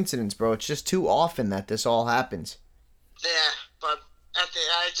a coincidence, bro. It's just too often that this all happens. Yeah, but I'm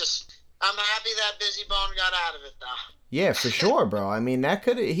happy that Busy Bone got out of it, though. Yeah, for sure, bro. I mean,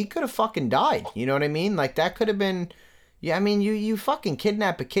 he could have fucking died. You know what I mean? Like, that could have been... Yeah, I mean, you fucking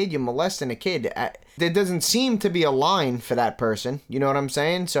kidnap a kid, you're molesting a kid. There doesn't seem to be a line for that person. You know what I'm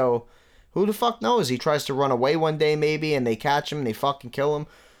saying? So, who the fuck knows? He tries to run away one day, maybe, and they catch him, and they fucking kill him.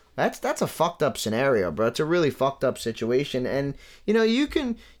 That's a fucked up scenario, bro. It's a really fucked up situation. And, you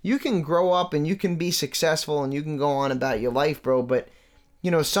can grow up, and you can be successful, and you can go on about your life, bro, but...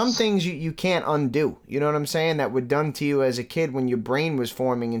 some things you can't undo. You know what I'm saying? That were done to you as a kid when your brain was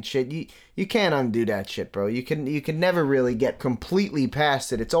forming and shit. You can't undo that shit, bro. You can never really get completely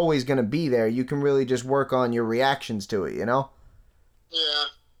past it. It's always going to be there. You can really just work on your reactions to it, Yeah.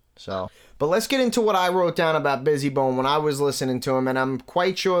 So, but let's get into what I wrote down about Busy Bone when I was listening to him, and I'm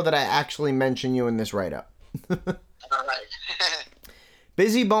quite sure that I actually mentioned you in this write-up. All right.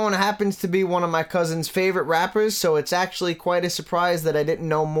 Busy Bone happens to be one of my cousin's favorite rappers, so it's actually quite a surprise that I didn't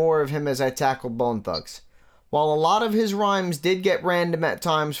know more of him as I tackled Bone Thugs. While a lot of his rhymes did get random at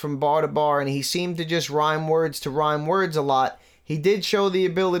times from bar to bar and he seemed to just rhyme words to rhyme words a lot, he did show the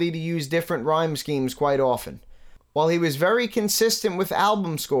ability to use different rhyme schemes quite often. While he was very consistent with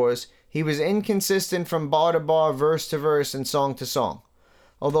album scores, he was inconsistent from bar to bar, verse to verse, and song to song.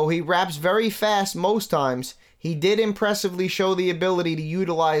 Although he raps very fast most times, he did impressively show the ability to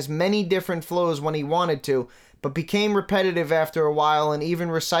utilize many different flows when he wanted to, but became repetitive after a while and even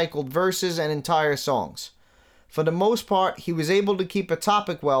recycled verses and entire songs. For the most part, he was able to keep a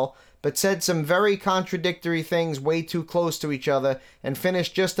topic well, but said some very contradictory things way too close to each other and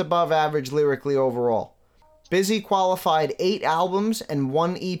finished just above average lyrically overall. Busy qualified 8 albums and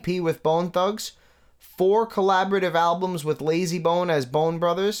 1 EP with Bone Thugs, 4 collaborative albums with Lazy Bone as Bone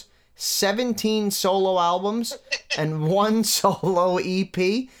Brothers, 17 solo albums, and 1 solo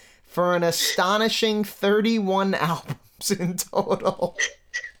EP for an astonishing 31 albums in total.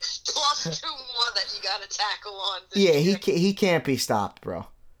 Plus 2 more that you gotta tackle on. Yeah, he can't be stopped, bro.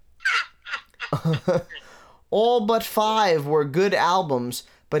 All but 5 were good albums,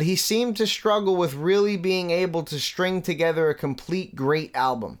 but he seemed to struggle with really being able to string together a complete great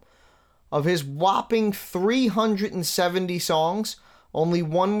album. Of his whopping 370 songs, only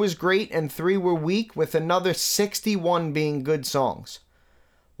 1 was great and 3 were weak, with another 61 being good songs.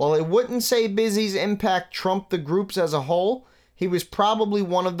 While I wouldn't say Busy's impact trumped the groups as a whole, he was probably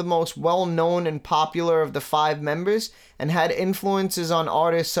one of the most well-known and popular of the 5 members and had influences on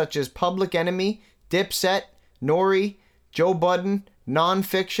artists such as Public Enemy, Dipset, Nori, Joe Budden,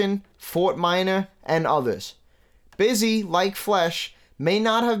 Nonfiction, Fort Minor, and others. Busy, like Flesh, may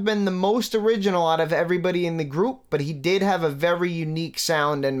not have been the most original out of everybody in the group, but he did have a very unique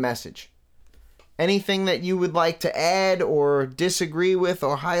sound and message. Anything that you would like to add or disagree with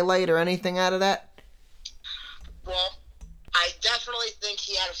or highlight or anything out of that? Well, I definitely think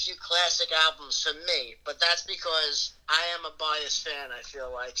he had a few classic albums for me, but that's because I am a biased fan, I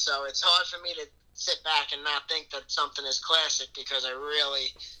feel like. So it's hard for me to sit back and not think that something is classic because I really...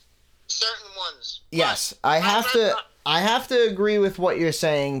 certain ones. Yes, I have to agree with what you're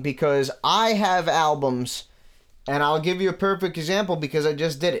saying because I have albums, and I'll give you a perfect example because I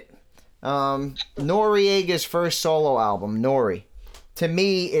just did it. Noriega's first solo album, Nori, to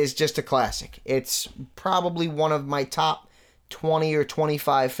me is just a classic. It's probably one of my top 20 or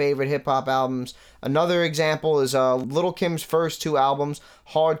 25 favorite hip-hop albums. Another example is Lil' Kim's first two albums,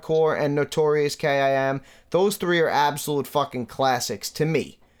 Hardcore and Notorious K.I.M. Those three are absolute fucking classics to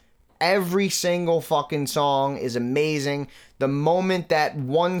me. Every single fucking song is amazing. The moment that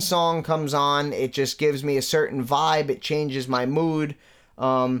one song comes on, it just gives me a certain vibe. It changes my mood.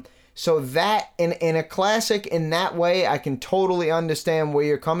 So that, in a classic in that way, I can totally understand where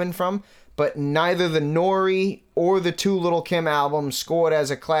you're coming from. But neither the Nori or the two Lil' Kim albums scored as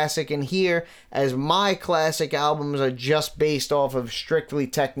a classic in here, as my classic albums are just based off of strictly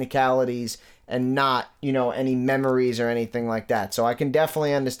technicalities and not, you know, any memories or anything like that. So I can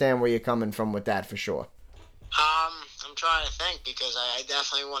definitely understand where you're coming from with that for sure. I'm trying to think because I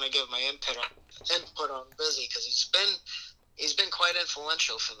definitely want to give my input on Busy because he's been quite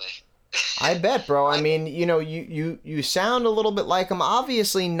influential for me. I bet, bro. I mean, you know, you sound a little bit like him.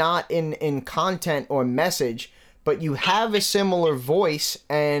 Obviously not in content or message, but you have a similar voice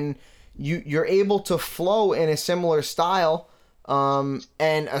and you're able to flow in a similar style. And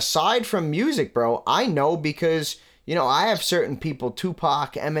aside from music, bro, I know because, you know, I have certain people,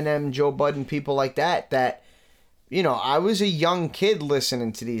 Tupac, Eminem, Joe Budden, people like that, you know, I was a young kid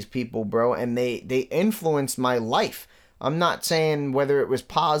listening to these people, bro, and they influenced my life. I'm not saying whether it was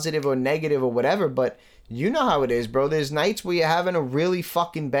positive or negative or whatever, but you know how it is, bro. There's nights where you're having a really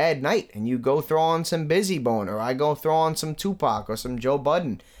fucking bad night and you go throw on some Busy Bone or I go throw on some Tupac or some Joe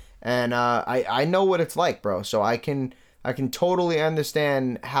Budden. And I know what it's like, bro. So I can totally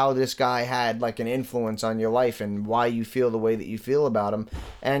understand how this guy had like an influence on your life and why you feel the way that you feel about him.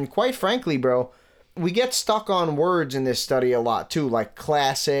 And quite frankly, bro, we get stuck on words in this study a lot too, like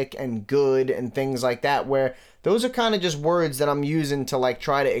classic and good and things like that, where those are kind of just words that I'm using to like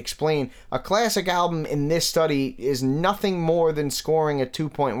try to explain. A classic album in this study is nothing more than scoring a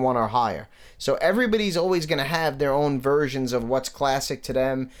 2.1 or higher. So everybody's always going to have their own versions of what's classic to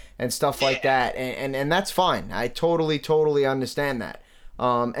them and stuff like that. And that's fine. I totally understand that.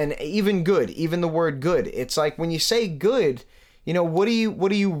 And even good, even the word good. It's like when you say good, you know, what do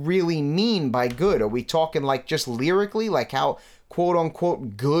you really mean by good? Are we talking like just lyrically, like how quote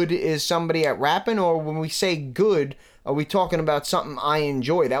unquote good is somebody at rapping? Or when we say good, are we talking about something I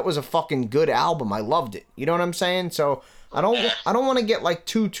enjoy? That was a fucking good album. I loved it. You know what I'm saying? So I don't want to get like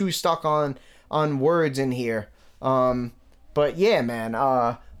too stuck on words in here. But yeah,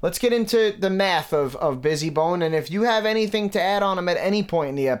 man, let's get into the math of Busy Bone. And if you have anything to add on him at any point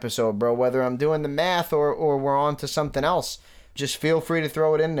in the episode, bro, whether I'm doing the math or we're on to something else, just feel free to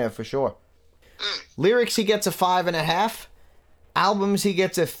throw it in there for sure. Lyrics, he gets a 5.5. Albums, he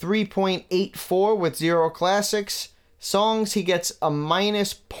gets a 3.84 with 0 classics. Songs, he gets a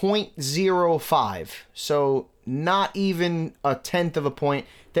minus 0.05. So not even a tenth of a point.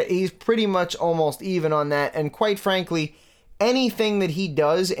 That he's pretty much almost even on that. And quite frankly, anything that he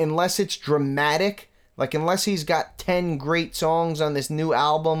does, unless it's dramatic, like unless he's got 10 great songs on this new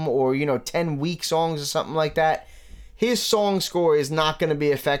album or, you know, 10 weak songs or something like that, his song score is not going to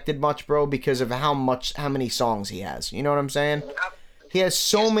be affected much, bro, because of how many songs he has. You know what I'm saying? He has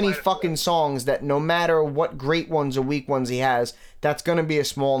so many fucking songs that no matter what great ones or weak ones he has, that's going to be a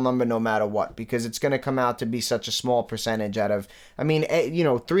small number no matter what, because it's going to come out to be such a small percentage out of, I mean, you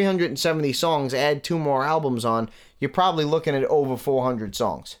know, 370 songs, add 2 more albums on, you're probably looking at over 400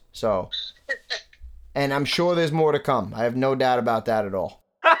 songs. So, and I'm sure there's more to come. I have no doubt about that at all.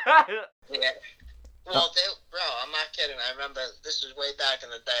 Yeah. Well, bro, I'm not kidding. I remember this was way back in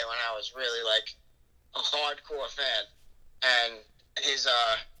the day when I was really like a hardcore fan, and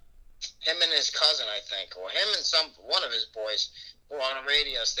him and his cousin, I think, or him and one of his boys were on a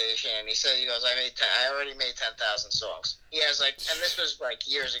radio station, and he said, he goes, I already made 10,000 songs. He has like, and this was like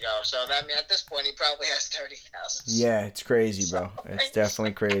years ago, so that, I mean, at this point, he probably has 30,000. Yeah, it's crazy, bro. It's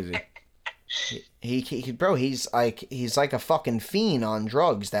definitely crazy. He bro, he's like a fucking fiend on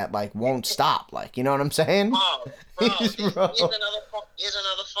drugs that like won't stop, like, you know what I'm saying? Oh, bro, here's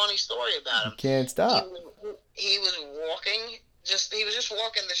another funny story about him. He can't stop. He was just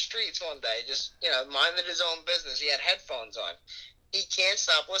walking the streets one day, just, you know, minding his own business. He had headphones on. He can't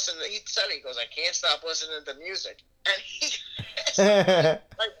stop listening. He said, he goes, I can't stop listening to music. And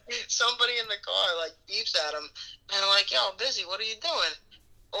like somebody in the car like beeps at him, and I'm like, yo, Busy, what are you doing?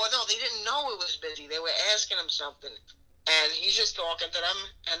 Oh, no, they didn't know it was Busy. They were asking him something. And he's just talking to them,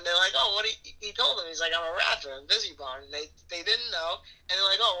 and they're like, oh, what do you, he told them, he's like, I'm a rapper, I'm Busy Bone. And they didn't know, and they're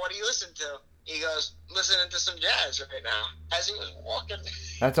like, oh, what do you listen to? He goes, listening to some jazz right now, as he was walking.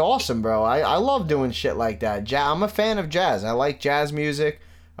 That's awesome, bro. I love doing shit like that. I'm a fan of jazz. I like jazz music.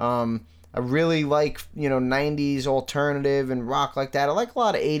 I really like, you know, 90s alternative and rock like that. I like a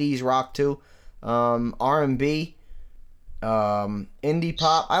lot of 80s rock, too. R&B. Indie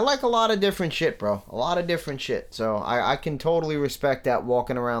pop. I like a lot of different shit, bro. A lot of different shit. So I can totally respect that,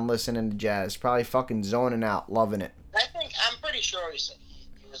 walking around listening to jazz. Probably fucking zoning out, loving it. I'm pretty sure he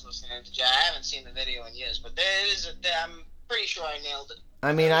was listening to jazz. I haven't seen the video in years, but I'm pretty sure I nailed it.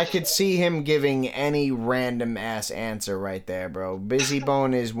 I mean, I could see him giving any random ass answer right there, bro. Busy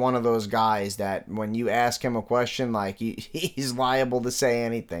Bone is one of those guys that when you ask him a question, like, he's liable to say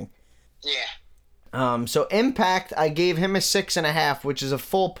anything. Yeah. So Impact, I gave him a 6.5, which is a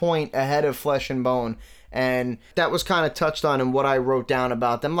full point ahead of Flesh and Bone. And that was kind of touched on in what I wrote down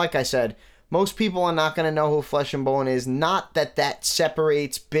about them. Like I said, most people are not going to know who Flesh and Bone is. Not that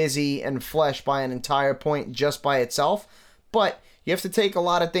separates Busy and Flesh by an entire point just by itself, but you have to take a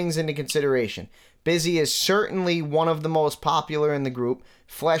lot of things into consideration. Busy is certainly one of the most popular in the group.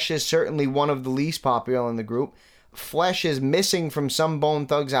 Flesh is certainly one of the least popular in the group. Flesh is missing from some Bone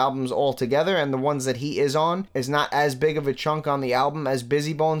Thugs albums altogether, and the ones that he is on is not as big of a chunk on the album as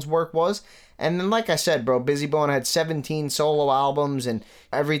Busy Bone's work was. And then, like I said, bro, Busy Bone had 17 solo albums and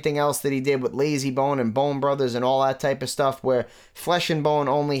everything else that he did with Lazy Bone and Bone Brothers and all that type of stuff, where Flesh and Bone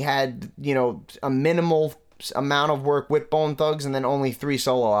only had, a minimal amount of work with Bone Thugs and then only 3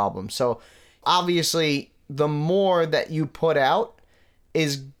 solo albums. So obviously the more that you put out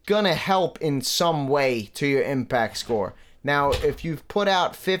is gonna help in some way to your impact score. Now, if you've put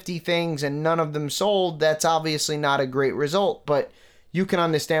out 50 things and none of them sold, that's obviously not a great result, but you can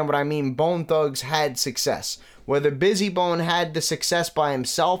understand what I mean. Bone Thugs had success. Whether Busy Bone had the success by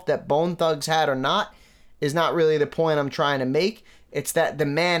himself that Bone Thugs had or not is not really the point I'm trying to make. It's that the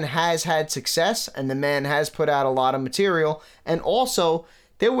man has had success and the man has put out a lot of material. And also,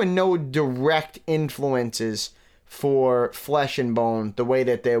 there were no direct influences for Flesh and Bone the way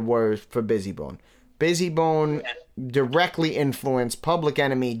that there were for Busy Bone. Busy Bone directly influenced Public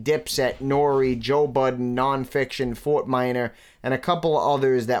Enemy, Dipset, Nori, Joe Budden, Nonfiction, Fort Minor, and a couple of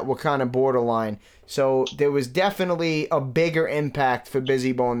others that were kind of borderline. So there was definitely a bigger impact for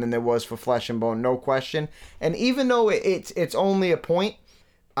Busy Bone than there was for Flesh and Bone, no question. And even though it's only a point,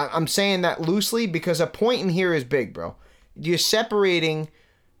 I'm saying that loosely because a point in here is big, bro. You're separating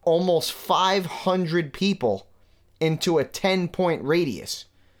almost 500 people into a 10-point radius.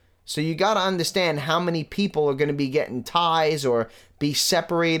 So you got to understand how many people are going to be getting ties or be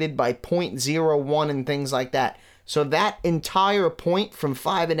separated by 0.01 and things like that. So that entire point from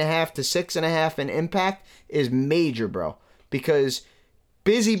 5.5 to 6.5 in impact is major, bro. Because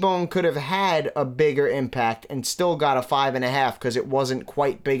Busy Bone could have had a bigger impact and still got a 5.5 because it wasn't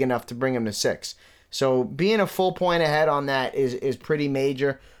quite big enough to bring him to 6. So being a full point ahead on that is pretty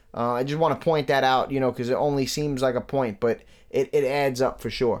major. I just want to point that out, because it only seems like a point, but it adds up for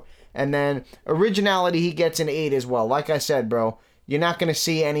sure. And then originality, he gets an 8 as well. Like I said, bro, you're not going to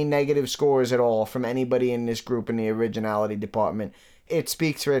see any negative scores at all from anybody in this group in the originality department. It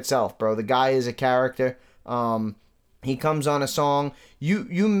speaks for itself, bro. The guy is a character. He comes on a song.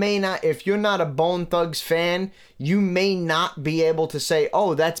 You may not, if you're not a Bone Thugs fan, you may not be able to say,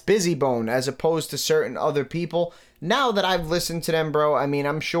 oh, that's Busy Bone, as opposed to certain other people. Now that I've listened to them, bro, I mean,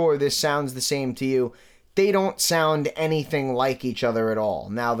 I'm sure this sounds the same to you. They don't sound anything like each other at all,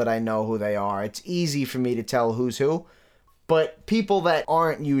 now that I know who they are. It's easy for me to tell who's who. But people that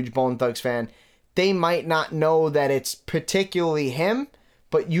aren't huge Bone Thugs fan, they might not know that it's particularly him,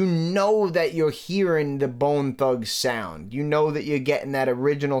 but you know that you're hearing the Bone Thugs sound. You know that you're getting that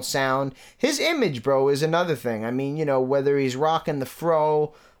original sound. His image, bro, is another thing. I mean, whether he's rocking the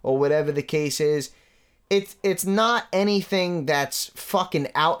fro or whatever the case is, it's not anything that's fucking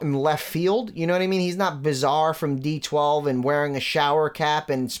out in left field. You know what I mean? He's not Bizarre from D12 and wearing a shower cap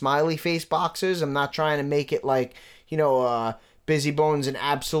and smiley face boxers. I'm not trying to make it like, Busy Bone's an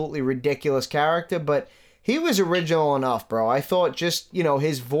absolutely ridiculous character, but he was original enough, bro. I thought just,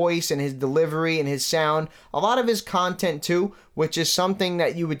 his voice and his delivery and his sound, a lot of his content too, which is something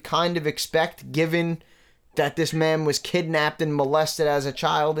that you would kind of expect given that this man was kidnapped and molested as a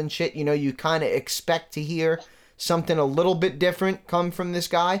child and shit. You kind of expect to hear something a little bit different come from this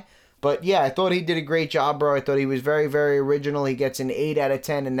guy. But yeah, I thought he did a great job, bro. I thought he was very, very original. He gets an 8 out of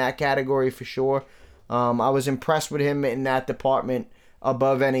 10 in that category for sure. I was impressed with him in that department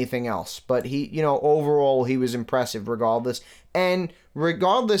above anything else. But he, overall, he was impressive regardless. And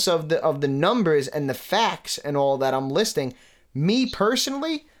regardless of the numbers and the facts and all that I'm listing, me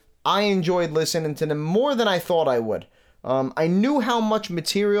personally, I enjoyed listening to them more than I thought I would. I knew how much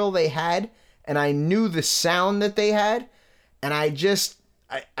material they had, and I knew the sound that they had, and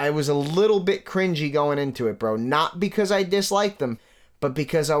I was a little bit cringy going into it, bro. Not because I disliked them, but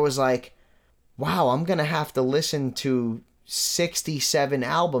because I was like, wow, I'm going to have to listen to 67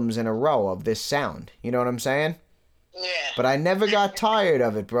 albums in a row of this sound. You know what I'm saying? Yeah. But I never got tired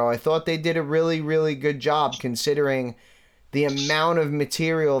of it, bro. I thought they did a really, really good job considering the amount of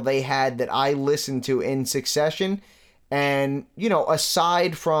material they had that I listened to in succession. And, you know,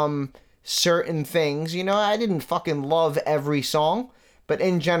 aside from certain things, you know, I didn't fucking love every song. But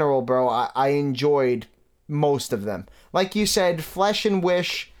in general, bro, I enjoyed most of them. Like you said, Flesh and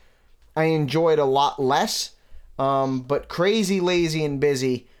Wish, I enjoyed a lot less. But Crazy, Lazy, and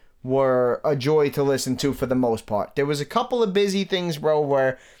Busy were a joy to listen to for the most part. There was a couple of Busy things, bro,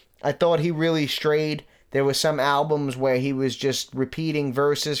 where I thought he really strayed. There were some albums where he was just repeating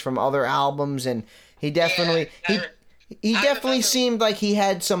verses from other albums, and he definitely he definitely seemed like he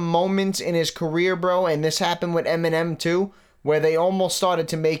had some moments in his career, bro. And this happened with Eminem too, where they almost started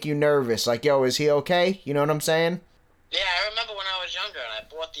to make you nervous. Like, yo, is he okay? You know what I'm saying? Yeah, I remember when I was younger and I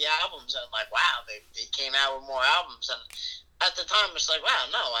bought the albums and I'm like, wow, they came out with more albums. And at the time, it's like, wow,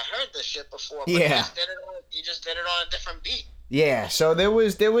 no, I heard this shit before. But Yeah. He just did it on a different beat. Yeah, so there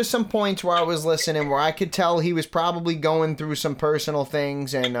was some points where I was listening where I could tell he was probably going through some personal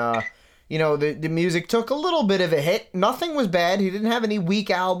things, and you know, the music took a little bit of a hit. Nothing was bad. He didn't have any weak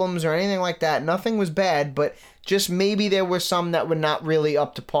albums or anything like that. Nothing was bad, but just maybe there were some that were not really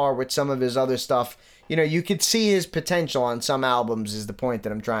up to par with some of his other stuff. You know, you could see his potential on some albums is the point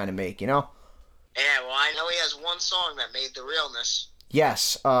that I'm trying to make, you know? Yeah, well, I know he has one song that made the realness.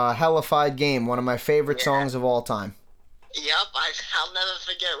 Yes, Hellified Game, one of my favorite songs of all time. Yep, I'll never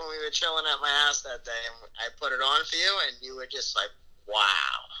forget when we were chilling at my house that day, and I put it on for you, and you were just like,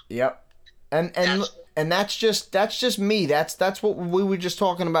 "Wow." Yep, and that's just me. That's what we were just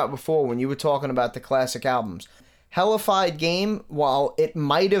talking about before when you were talking about the classic albums. Hellified Game, while it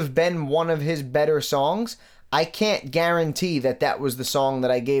might have been one of his better songs, I can't guarantee that that was the song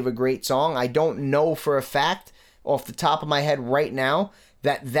that I gave a great song. I don't know for a fact off the top of my head right now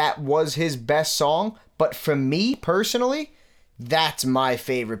that that was his best song. But for me, personally, that's my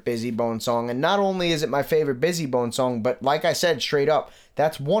favorite Busy Bone song. And not only is it my favorite Busy Bone song, but like I said, straight up,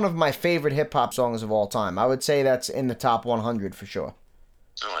 that's one of my favorite hip-hop songs of all time. I would say that's in the top 100 for sure.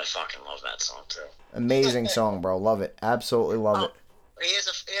 Oh, I fucking love that song, too. Amazing song, bro. Love it. Absolutely love it.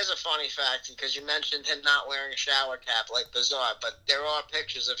 Here's a funny fact, because you mentioned him not wearing a shower cap like Bizarre, but there are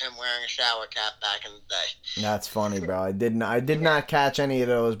pictures of him wearing a shower cap back in the day. That's funny, bro. I did not catch any of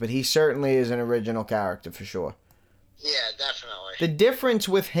those, but he certainly is an original character for sure. Yeah, definitely. The difference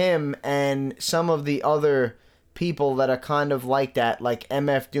with him and some of the other people that are kind of like that, like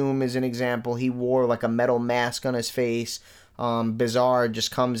MF Doom is an example. He wore like a metal mask on his face. Bizarre just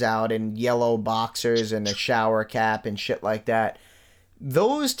comes out in yellow boxers and a shower cap and shit like that.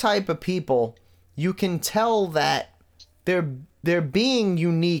 Those type of people, you can tell that they're being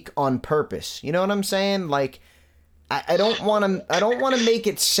unique on purpose. You know what I'm saying? Like, I don't want to make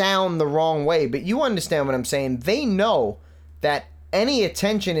it sound the wrong way, but you understand what I'm saying. They know that any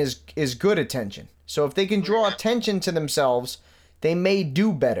attention is good attention. So if they can draw attention to themselves, they may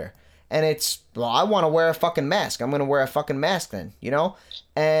do better. And it's, well, I want to wear a fucking mask. I'm going to wear a fucking mask then, you know?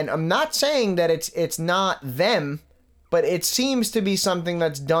 And I'm not saying that it's not them, but it seems to be something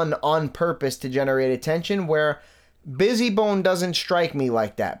that's done on purpose to generate attention, where Busy Bone doesn't strike me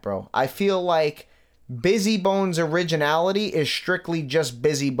like that, bro. I feel like Busy Bone's originality is strictly just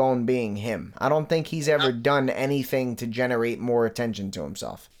Busy Bone being him. I don't think he's ever done anything to generate more attention to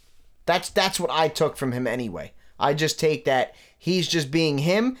himself. That's what I took from him anyway. I just take that he's just being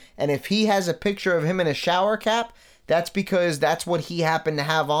him, and if he has a picture of him in a shower cap, that's because that's what he happened to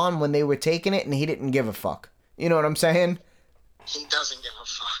have on when they were taking it, and he didn't give a fuck. You know what I'm saying? He doesn't give a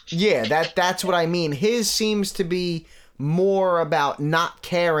fuck. Yeah, that's what I mean. His seems to be more about not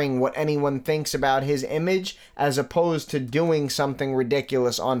caring what anyone thinks about his image as opposed to doing something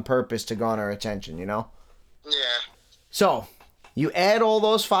ridiculous on purpose to garner attention, you know? Yeah. So, you add all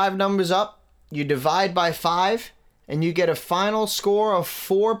those 5 numbers up, you divide by 5, and you get a final score of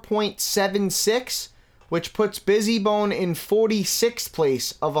 4.76, which puts Busy Bone in 46th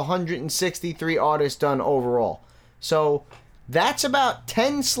place of 163 artists done overall. So, that's about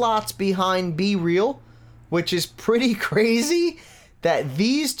 10 slots behind Be Real, which is pretty crazy that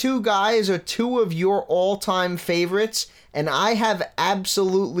these two guys are 2 of your all-time favorites, and I have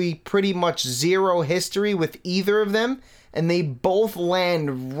absolutely pretty much zero history with either of them, and they both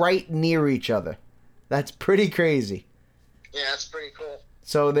land right near each other. That's pretty crazy. Yeah, that's pretty cool.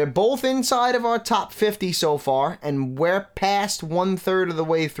 So they're both inside of our top 50 so far, and we're past 1/3 of the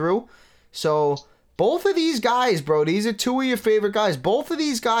way through. So both of these guys, bro, these are 2 of your favorite guys. Both of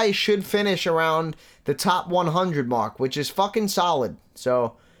these guys should finish around the top 100 mark, which is fucking solid.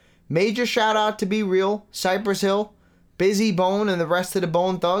 So major shout out to Be Real, Cypress Hill, Busy Bone, and the rest of the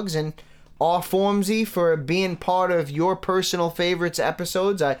Bone Thugs. And R. Formsy, for being part of your personal favorites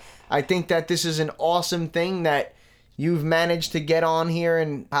episodes. I think that this is an awesome thing that you've managed to get on here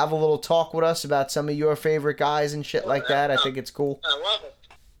and have a little talk with us about some of your favorite guys and shit like that. I think it's cool. I love it.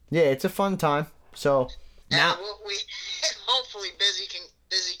 Yeah, it's a fun time. So now, we hopefully Busy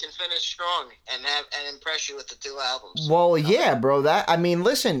can finish strong and impress you with the 2 albums. well, yeah, bro.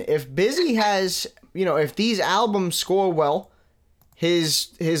 Listen, if Busy has, if these albums score well,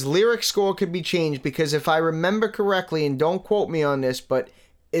 his lyric score could be changed, because if I remember correctly, and don't quote me on this, but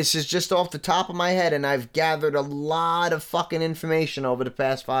this is just off the top of my head, and I've gathered a lot of fucking information over the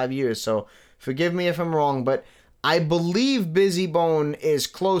past 5 years, so forgive me if I'm wrong, but I believe Busy Bone is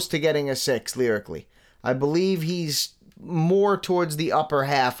close to getting a 6 lyrically. I believe he's more towards the upper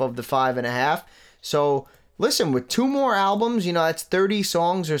half of the 5.5. So, listen, with 2 more albums, that's 30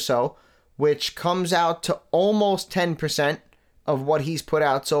 songs or so, which comes out to almost 10% of what he's put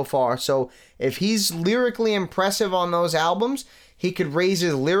out so far. So, if he's lyrically impressive on those albums, he could raise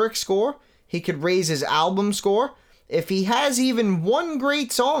his lyric score. He could raise his album score. If he has even one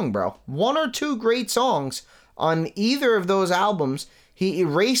great song, bro, 1 or 2 great songs on either of those albums, he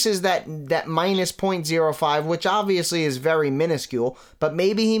erases that minus 0.05, which obviously is very minuscule, but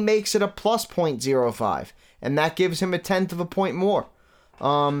maybe he makes it a plus 0.05, and that gives him a 1/10 of a point more.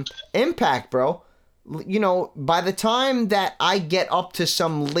 Impact, bro. By the time that I get up to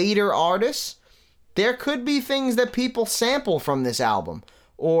some later artists, there could be things that people sample from this album.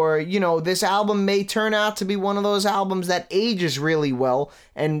 Or, this album may turn out to be one of those albums that ages really well,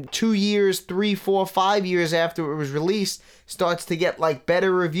 and 2 years, 3, 4, 5 years after it was released, starts to get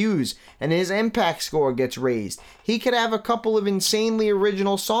better reviews, and his impact score gets raised. He could have a couple of insanely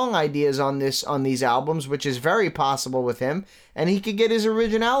original song ideas on these albums, which is very possible with him, and he could get his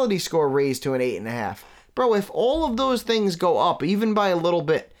originality score raised to an 8.5. Bro, if all of those things go up, even by a little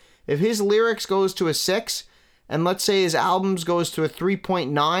bit, if his lyrics goes to a 6, and let's say his albums goes to a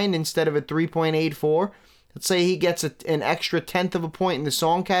 3.9 instead of a 3.84. Let's say he gets an extra 1/10 of a point in the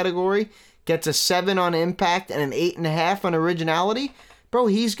song category, gets a 7 on impact and an 8.5 on originality. Bro,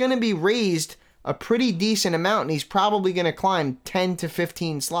 he's going to be raised a pretty decent amount, and he's probably going to climb 10 to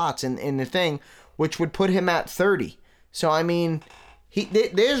 15 slots in the thing, which would put him at 30. So,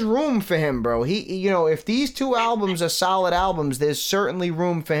 there's room for him, bro. If these 2 albums are solid albums, there's certainly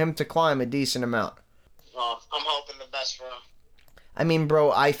room for him to climb a decent amount. Well, I'm hoping the best for him.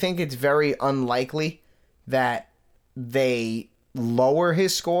 Bro, I think it's very unlikely that they lower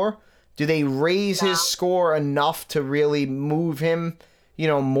his score. Do they raise his score enough to really move him,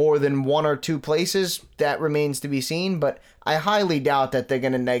 more than 1 or 2 places? That remains to be seen, but I highly doubt that they're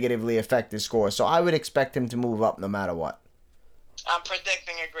going to negatively affect his score. So I would expect him to move up no matter what. I'm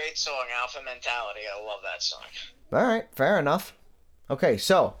predicting a great song, Alpha Mentality. I love that song. All right, fair enough. Okay,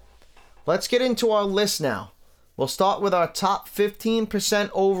 so let's get into our list now. We'll start with our top 15%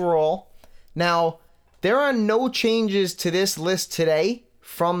 overall. Now, there are no changes to this list today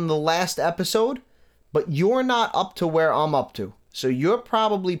from the last episode, but you're not up to where I'm up to. So you're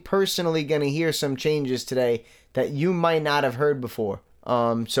probably personally going to hear some changes today that you might not have heard before.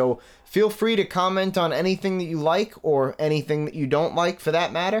 So feel free to comment on anything that you like or anything that you don't like for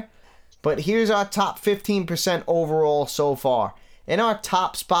that matter. But here's our top 15% overall so far. In our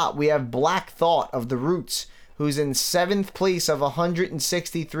top spot, we have Black Thought of The Roots, who's in 7th place of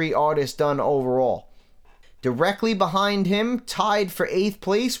 163 artists done overall. Directly behind him, tied for 8th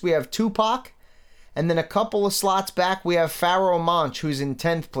place, we have Tupac. And then a couple of slots back, we have Pharoah Monch, who's in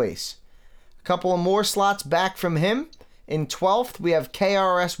 10th place. A couple of more slots back from him. In 12th, we have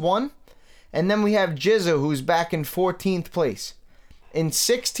KRS-One. And then we have GZA, who's back in 14th place. In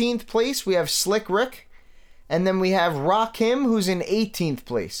 16th place, we have Slick Rick. And then we have Rakim, who's in 18th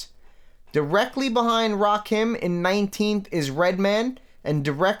place. Directly behind Rakim in 19th is Redman. And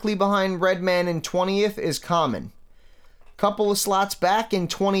directly behind Redman in 20th is Common. Couple of slots back in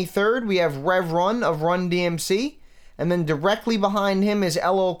 23rd, we have Rev Run of Run DMC. And then directly behind him is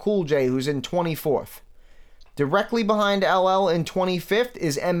LL Cool J, who's in 24th. Directly behind LL in 25th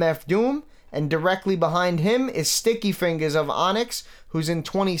is MF Doom. And directly behind him is Sticky Fingers of Onyx, who's in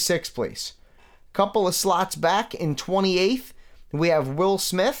 26th place. Couple of slots back in 28th, we have Will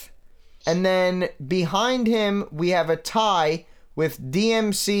Smith. And then behind him, we have a tie with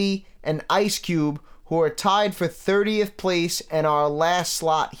DMC and Ice Cube, who are tied for 30th place and our last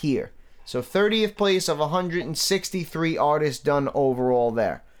slot here. So 30th place of 163 artists done overall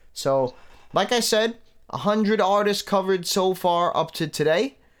there. So, like I said, 100 artists covered so far up to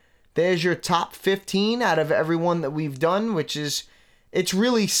today. There's your top 15 out of everyone that we've done, which is, it's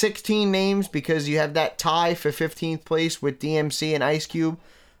really 16 names because you have that tie for 15th place with DMC and Ice Cube.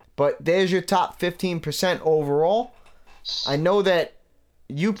 But there's your top 15% overall. I know that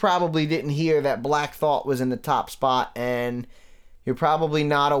you probably didn't hear that Black Thought was in the top spot, and you're probably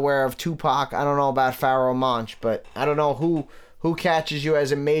not aware of Tupac. I don't know about Pharoah Monch, but I don't know who catches you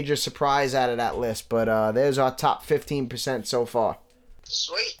as a major surprise out of that list. But there's our top 15% so far.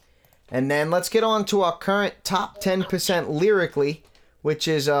 Sweet. And then let's get on to our current top 10% lyrically, which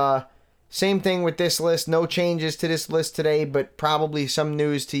is same thing with this list. No changes to this list today, but probably some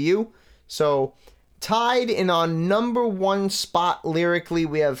news to you. So tied in our number 1 spot lyrically,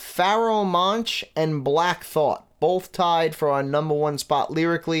 we have Pharoah Monch and Black Thought. Both tied for our number 1 spot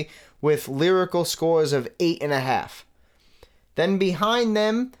lyrically with lyrical scores of 8.5. Then behind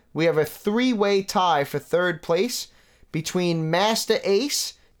them, we have a 3-way tie for third place between Master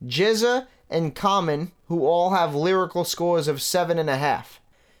Ace, GZA, and Common, who all have lyrical scores of 7.5.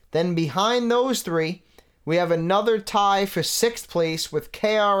 Then behind those 3, we have another tie for 6th place with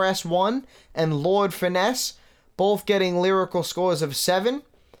KRS-One and Lord Finesse, both getting lyrical scores of 7.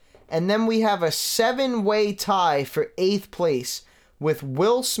 And then we have a 7-way tie for 8th place with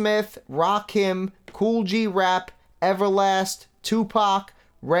Will Smith, Rakim, Kool G Rap, Everlast, Tupac,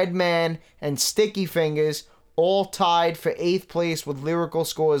 Redman, and Sticky Fingers, all tied for 8th place with lyrical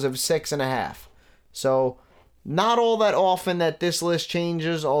scores of 6.5. So, not all that often that this list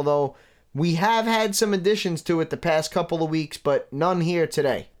changes, although we have had some additions to it the past couple of weeks, but none here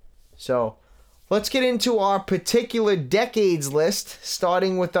today. So, let's get into our particular decades list,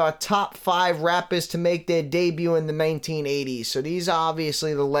 starting with our top 5 rappers to make their debut in the 1980s. So, these are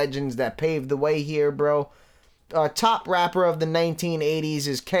obviously the legends that paved the way here, bro. Our top rapper of the 1980s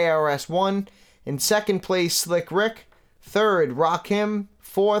is KRS-One. In 2nd place, Slick Rick. 3rd, Rakim.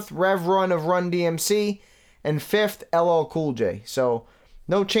 4th, Rev Run of Run DMC. And 5th, LL Cool J. So,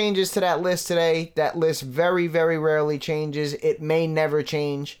 no changes to that list today. That list very, very rarely changes. It may never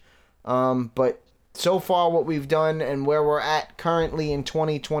change. But so far what we've done and where we're at currently in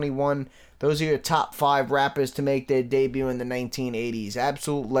 2021, those are your top 5 rappers to make their debut in the 1980s.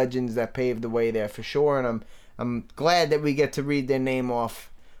 Absolute legends that paved the way there for sure. And I'm glad that we get to read their name off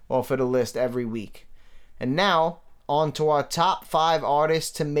of the list every week. And now, on to our top 5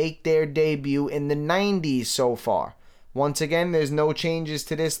 artists to make their debut in the 90s so far. Once again, there's no changes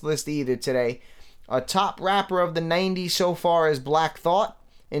to this list either today. Our top rapper of the 90s so far is Black Thought.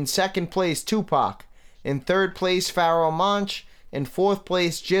 In 2nd place, Tupac. In 3rd place, Pharoah Monch. In 4th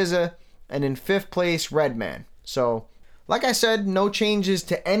place, GZA. And in 5th place, Redman. So, like I said, no changes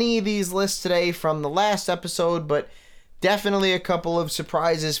to any of these lists today from the last episode, but definitely a couple of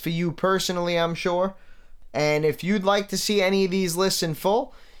surprises for you personally, I'm sure. And if you'd like to see any of these lists in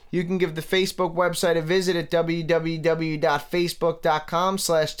full, you can give the Facebook website a visit at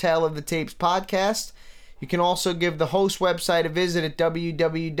www.facebook.com/taleofthetapes podcast. You can also give the host website a visit at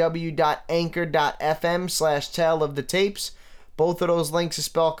www.anchor.fm/taleofthetapes. Both of those links are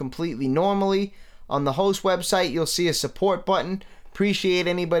spelled completely normally. On the host website, you'll see a support button. Appreciate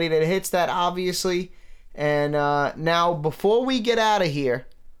anybody that hits that, obviously. And now, before we get out of here,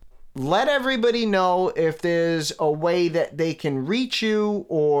 let everybody know if there's a way that they can reach you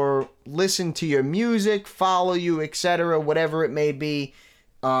or listen to your music, follow you, etc., whatever it may be.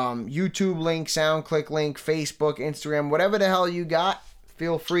 YouTube link, SoundClick link, Facebook, Instagram, whatever the hell you got.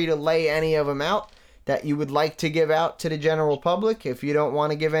 Feel free to lay any of them out that you would like to give out to the general public. If you don't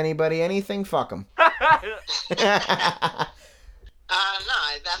want to give anybody anything, fuck them. No,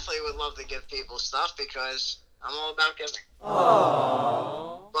 I definitely would love to give people stuff because I'm all about giving.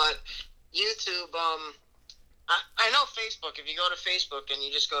 Aww. But YouTube, I know Facebook. If you go to Facebook and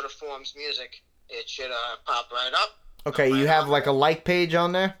you just go to Forms Music, it should pop right up. Okay, you have like a like page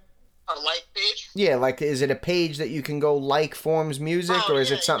on there? A like page? Yeah, like is it a page that you can go like Forms Music, or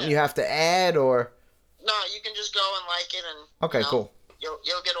is it something you have to add, or? No, you can just go and like it, and okay, cool.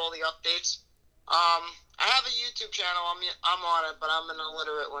 You'll get all the updates. I have a YouTube channel. I'm on it, but I'm an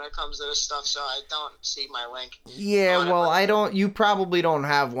illiterate when it comes to this stuff, so I don't see my link. Yeah, well, I don't. You probably don't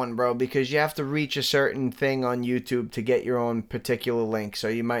have one, bro, because you have to reach a certain thing on YouTube to get your own particular link. So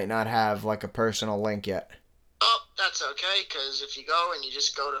you might not have like a personal link yet. Oh, that's okay, because if you go and you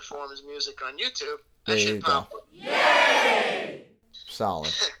just go to Forms Music on YouTube, there that should you pop go. up. Yay!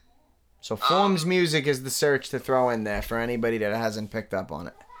 Solid. So Forms Music is the search to throw in there for anybody that hasn't picked up on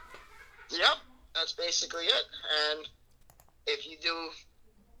it. Yep, that's basically it. And if you do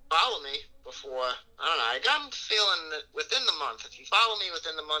follow me before, I don't know, I'm feeling that within the month, if you follow me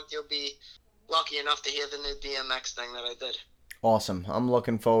within the month, you'll be lucky enough to hear the new DMX thing that I did. Awesome. I'm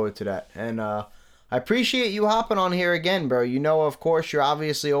looking forward to that. And I appreciate you hopping on here again, bro. You know, of course, you're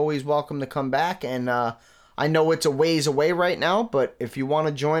obviously always welcome to come back. And I know it's a ways away right now, but if you want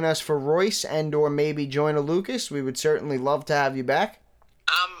to join us for Royce and or maybe join a Lucas, we would certainly love to have you back.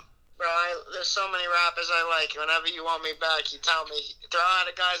 Bro, there's so many rappers I like. Whenever you want me back, you tell me, throw out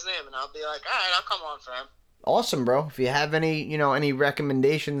a guy's name, and I'll be like, all right, I'll come on for him. Awesome, bro. If you have any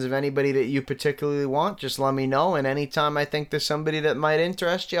recommendations of anybody that you particularly want, just let me know. And anytime I think there's somebody that might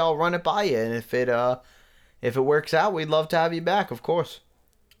interest you, I'll run it by you. And if it works out, we'd love to have you back, of course.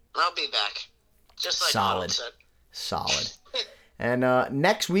 I'll be back. Just like Arnold said. Solid. And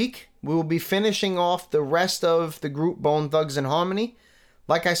next week, we will be finishing off the rest of the group Bone Thugs and Harmony.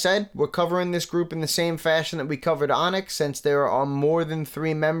 Like I said, we're covering this group in the same fashion that we covered Onyx, since there are more than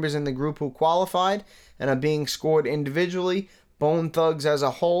 3 members in the group who qualified and are being scored individually. Bone Thugs as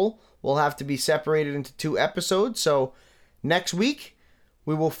a whole will have to be separated into 2 episodes. So next week,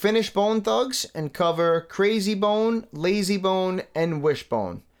 we will finish Bone Thugs and cover Crazy Bone, Lazy Bone, and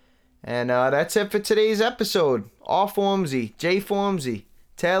Wishbone. And that's it for today's episode. R Formsy, J Formsy,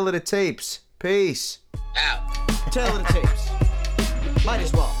 Tale of the Tapes. Peace. Out. Tale of the Tapes. Might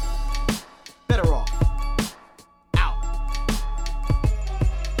as well.